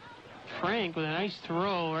Frank with a nice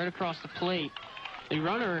throw right across the plate. The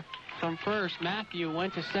runner from first, Matthew,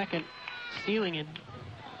 went to second, stealing it.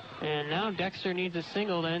 And now Dexter needs a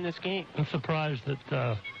single to end this game. I'm surprised that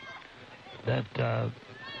the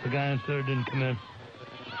guy in third didn't come in.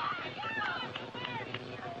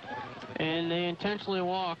 And they intentionally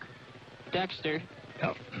walk Dexter.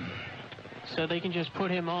 Yep. So they can just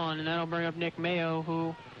put him on, and that'll bring up Nick Mayo,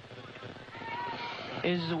 who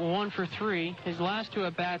is 1 for 3. His last 2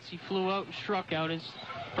 at-bats, he flew out and struck out. His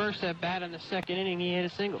first at-bat in the second inning, he hit a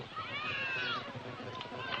single.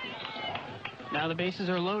 Now the bases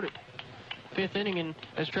are loaded. 5th inning, and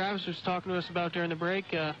as Travis was talking to us about during the break,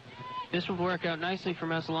 this would work out nicely for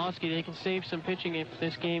Messalonskee. They can save some pitching if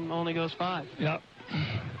this game only goes 5. Yep.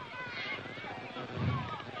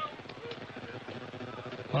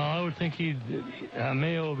 Well, I would think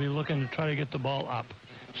Mayo will be looking to try to get the ball up,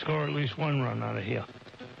 score at least 1 run out of here.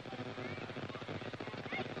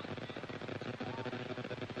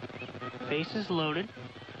 Bases loaded.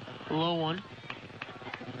 Low 1.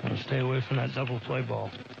 And stay away from that double play ball.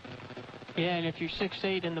 Yeah, and if you're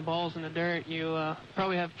 6'8" and the ball's in the dirt, you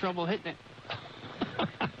probably have trouble hitting it.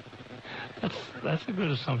 That's a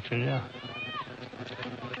good assumption, yeah.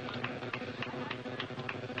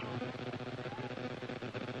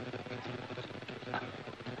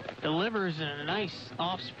 Delivers in a nice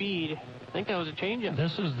off-speed. I think that was a changeup.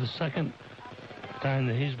 This is the second time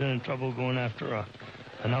that he's been in trouble going after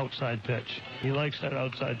an outside pitch. He likes that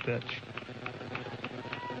outside pitch.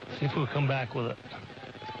 See if we'll come back with it.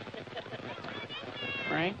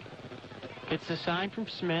 Frank gets the sign from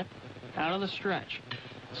Smith out on the stretch.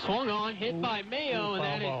 Swung on, hit by Mayo, and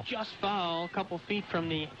that is just foul, a couple feet from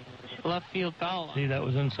the left field foul line. See, that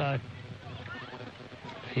was inside.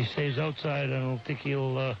 If he stays outside, I don't think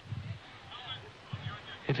he'll...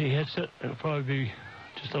 if he hits it, it'll probably be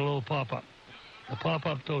just a little pop-up. A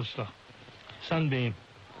pop-up toaster. Sunbeam.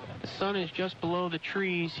 The sun is just below the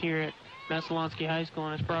trees here at Messalonskee High School,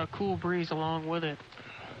 and it's brought a cool breeze along with it.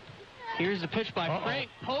 Here's the pitch by Frank,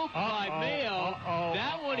 poked by Mayo.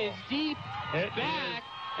 That one is deep back,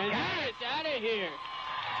 and that is out of here.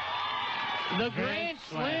 The grand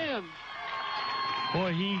slam.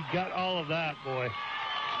 Boy, he got all of that, boy.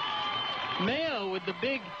 Mayo with the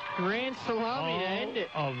big grand salami to end it.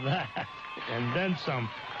 Of that, and then some.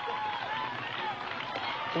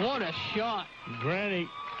 What a shot. Granny.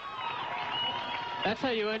 That's how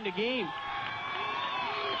you end a game.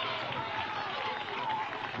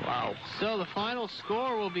 Wow. So the final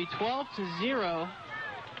score will be 12-0.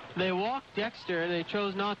 They walked Dexter. They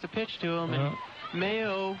chose not to pitch to him. And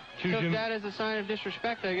Mayo took that as a sign of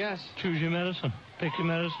disrespect, I guess. Choose your medicine. Pick your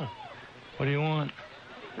medicine. What do you want?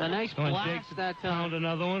 A nice blast that time. Pound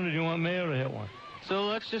another one, or do you want Mayo to hit one? So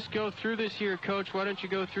let's just go through this here, Coach. Why don't you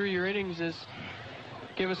go through your innings?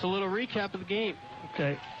 Give us a little recap of the game.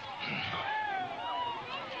 Okay.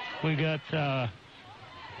 We got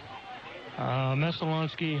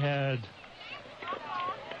Messalonskee had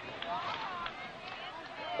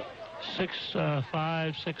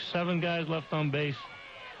seven guys left on base.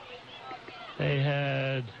 They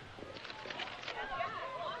had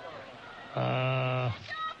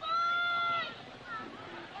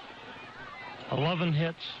 11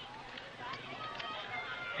 hits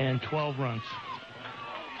and 12 runs.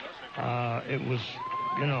 It was,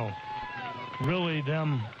 really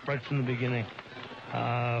them right from the beginning.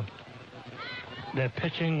 Their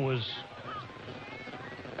pitching was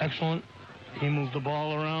excellent. He moved the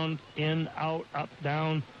ball around, in, out, up,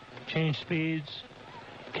 down, changed speeds,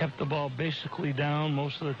 kept the ball basically down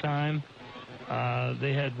most of the time.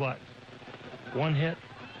 They had, one hit?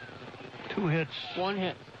 2 hits? One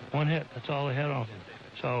hit. One hit. That's all they had on.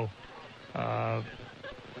 So,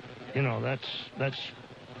 that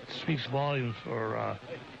speaks volumes for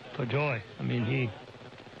Joy. I mean, he's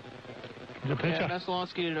a pitcher. Yeah,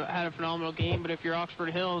 Messalonskee had a phenomenal game, but if you're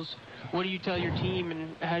Oxford Hills, what do you tell your team,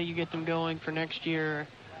 and how do you get them going for next year?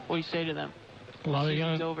 What do you say to them? A lot of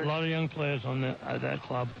young players on that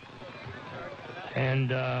club, and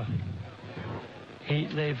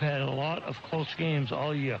they've had a lot of close games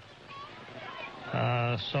all year.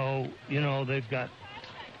 So they've got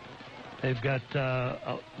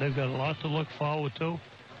a lot to look forward to.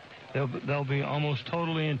 They'll be almost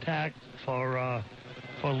totally intact for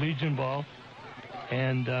Legion ball,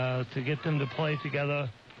 and to get them to play together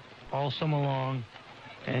all summer long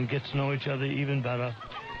and get to know each other even better,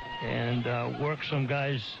 and work some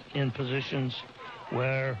guys in positions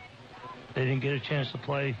where they didn't get a chance to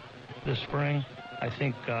play this spring. I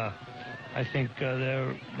think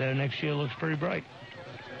their next year looks pretty bright.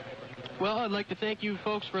 Well, I'd like to thank you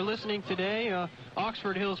folks for listening today.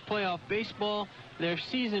 Oxford Hills playoff baseball. Their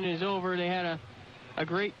season is over. They had a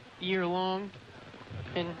great year long,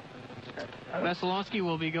 and Messalonskee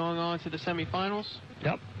will be going on to the semifinals.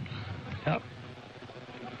 Yep.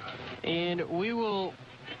 And we will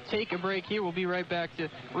take a break here. We'll be right back to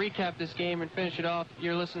recap this game and finish it off.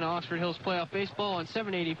 You're listening to Oxford Hills Playoff Baseball on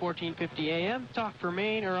 780, 1450 AM. Talk for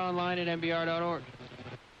Maine or online at mbr.org.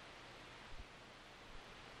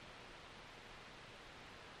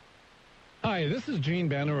 Hi, this is Gene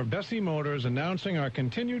Banner of Bessie Motors announcing our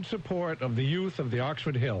continued support of the youth of the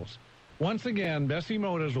Oxford Hills. Once again, Bessie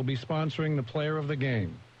Motors will be sponsoring the player of the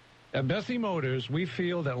game. At Bessie Motors, we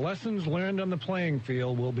feel that lessons learned on the playing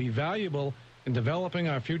field will be valuable in developing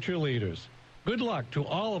our future leaders. Good luck to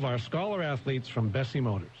all of our scholar athletes from Bessie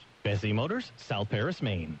Motors. Bessie Motors, South Paris,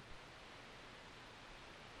 Maine.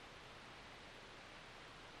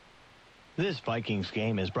 This Vikings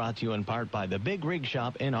game is brought to you in part by the Big Rig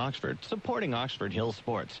Shop in Oxford, supporting Oxford Hills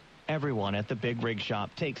sports. Everyone at the Big Rig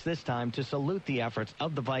Shop takes this time to salute the efforts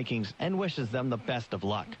of the Vikings and wishes them the best of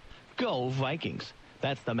luck. Go Vikings!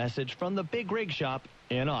 That's the message from the Big Rig Shop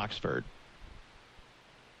in Oxford.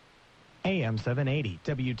 AM 780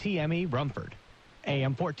 WTME Rumford.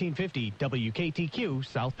 AM 1450 WKTQ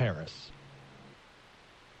South Paris.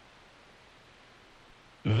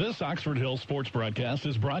 This Oxford Hills sports broadcast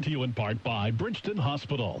is brought to you in part by Bridgeton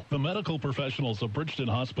Hospital. The medical professionals of Bridgeton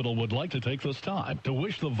Hospital would like to take this time to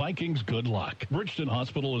wish the Vikings good luck. Bridgeton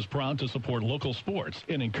Hospital is proud to support local sports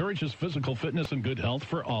and encourages physical fitness and good health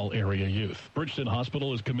for all area youth. Bridgeton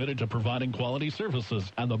Hospital is committed to providing quality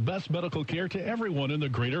services and the best medical care to everyone in the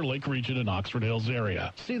Greater Lake region and Oxford Hills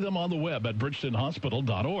area. See them on the web at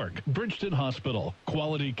bridgetonhospital.org. Bridgeton Hospital,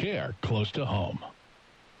 quality care close to home.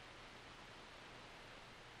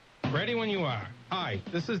 Ready when you are. Hi,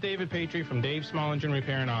 this is David Patry from Dave Small Engine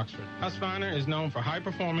Repair in Oxford. Husqvarna is known for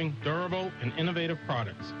high-performing, durable, and innovative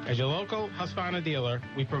products. As your local Husqvarna dealer,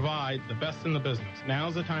 we provide the best in the business.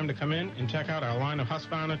 Now's the time to come in and check out our line of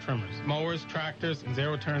Husqvarna trimmers, mowers, tractors, and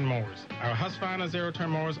zero-turn mowers. Our Husqvarna zero-turn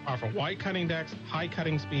mowers offer wide cutting decks, high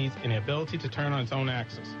cutting speeds, and the ability to turn on its own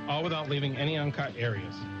axis, all without leaving any uncut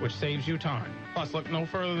areas, which saves you time. Plus, look no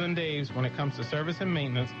further than Dave's when it comes to service and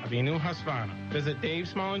maintenance of your new Husqvarna. Visit Dave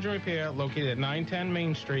Small Engine Repair, located at 910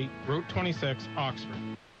 Main Street, Route 26, Oxford.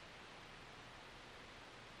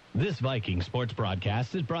 This Viking sports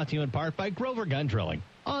broadcast is brought to you in part by Grover Gun Drilling.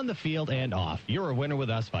 On the field and off, you're a winner with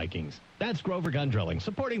us Vikings. That's Grover Gun Drilling,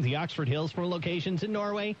 supporting the Oxford Hills for locations in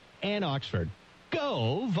Norway and Oxford.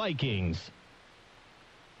 Go Vikings!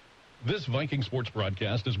 This Viking sports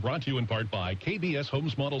broadcast is brought to you in part by KBS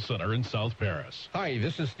Homes Model Center in South Paris. Hi,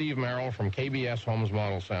 this is Steve Merrill from KBS Homes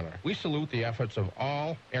Model Center. We salute the efforts of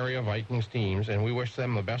all area Vikings teams, and we wish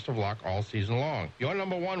them the best of luck all season long. You're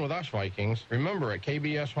number one with us, Vikings. Remember, at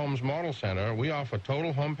KBS Homes Model Center, we offer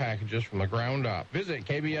total home packages from the ground up. Visit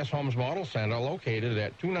KBS Homes Model Center, located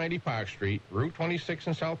at 290 Park Street, Route 26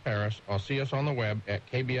 in South Paris, or see us on the web at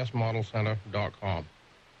kbsmodelcenter.com.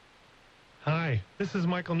 Hi, this is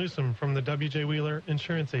Michael Newsom from the W.J. Wheeler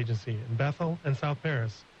Insurance Agency in Bethel and South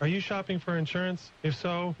Paris. Are you shopping for insurance? If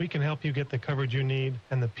so, we can help you get the coverage you need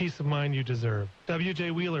and the peace of mind you deserve. W.J.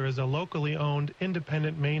 Wheeler is a locally owned,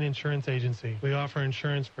 independent Maine insurance agency. We offer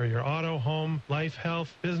insurance for your auto, home, life, health,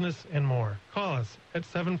 business, and more. Call us at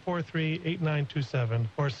 743-8927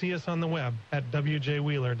 or see us on the web at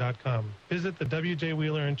wjwheeler.com. Visit the W.J.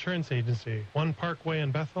 Wheeler Insurance Agency, 1 Parkway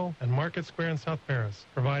in Bethel and Market Square in South Paris,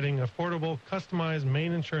 providing affordable, customized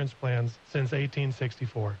Maine insurance plans since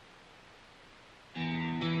 1864.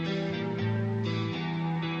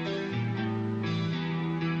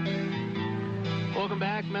 Welcome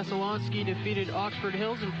back. Messalonskee defeated Oxford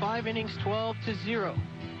Hills in 5 innings, 12-0.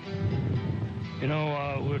 You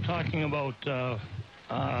know, we're talking about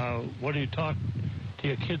what do you talk to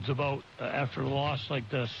your kids about after a loss like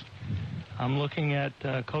this. I'm looking at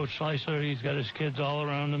Coach Slicer. He's got his kids all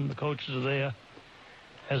around him. The coaches are there.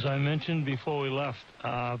 As I mentioned before we left,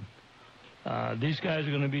 these guys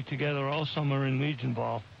are going to be together all summer in Legion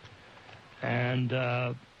Ball. And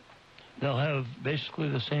they'll have basically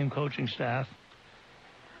the same coaching staff.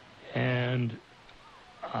 And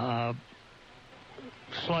I'm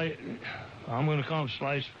going to call him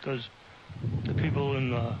Slice because the people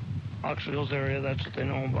in the Oxford Hills area, that's what they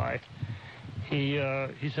know him by.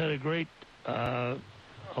 He's had a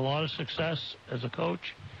lot of success as a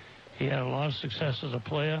coach. He had a lot of success as a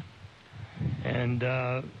player. And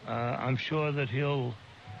I'm sure that he'll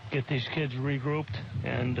get these kids regrouped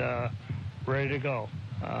and ready to go.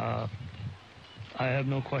 I have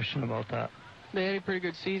no question about that. They had a pretty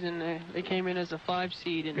good season. They came in as a 5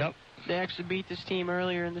 seed, and they actually beat this team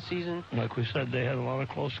earlier in the season. Like we said, they had a lot of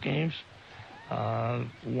close games,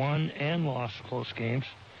 won and lost close games,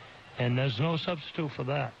 and there's no substitute for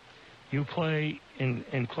that. You play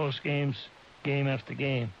in close games, game after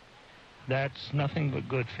game. That's nothing but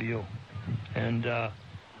good for you. And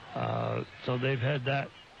so they've had that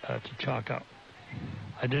to chalk up.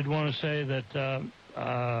 I did want to say that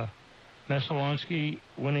Messalonskee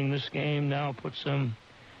winning this game now puts them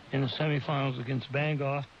in the semifinals against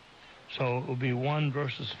Bangor. So it will be 1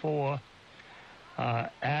 versus 4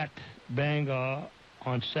 at Bangor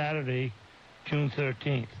on Saturday, June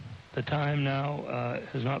 13th. The time now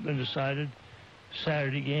has not been decided.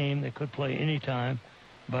 Saturday game, they could play any time,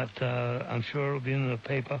 but I'm sure it will be in the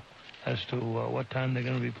paper as to what time they're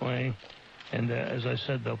going to be playing. And as I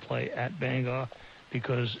said, they'll play at Bangor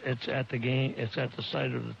because it's at the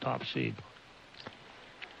site of the top seed.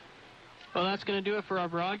 Well, that's going to do it for our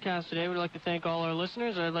broadcast today. We'd like to thank all our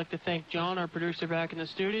listeners. I'd like to thank John, our producer, back in the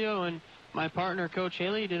studio, and my partner, Coach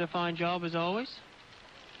Hailey. You did a fine job as always.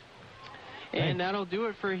 And that'll do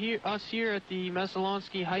it for us here at the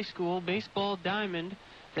Messalonskee High School Baseball Diamond.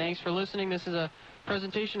 Thanks for listening. This is a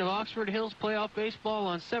presentation of Oxford Hills Playoff Baseball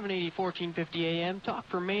on 780, 1450 AM. Talk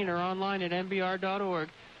for Maine or online at mbr.org.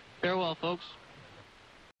 Farewell, folks.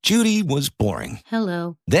 Judy was boring.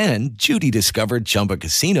 Hello. Then Judy discovered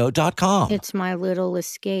ChumbaCasino.com. It's my little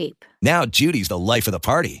escape. Now Judy's the life of the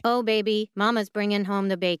party. Oh, baby, mama's bringing home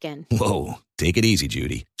the bacon. Whoa, take it easy,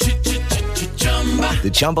 Judy. The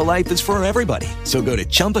Chumba life is for everybody. So go to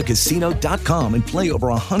ChumbaCasino.com and play over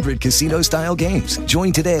 100 casino-style games.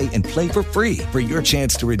 Join today and play for free for your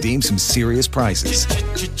chance to redeem some serious prizes.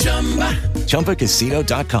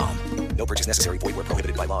 ChumbaCasino.com. No purchase necessary. Void where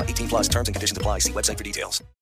prohibited by law. 18+ terms and conditions apply. See website for details.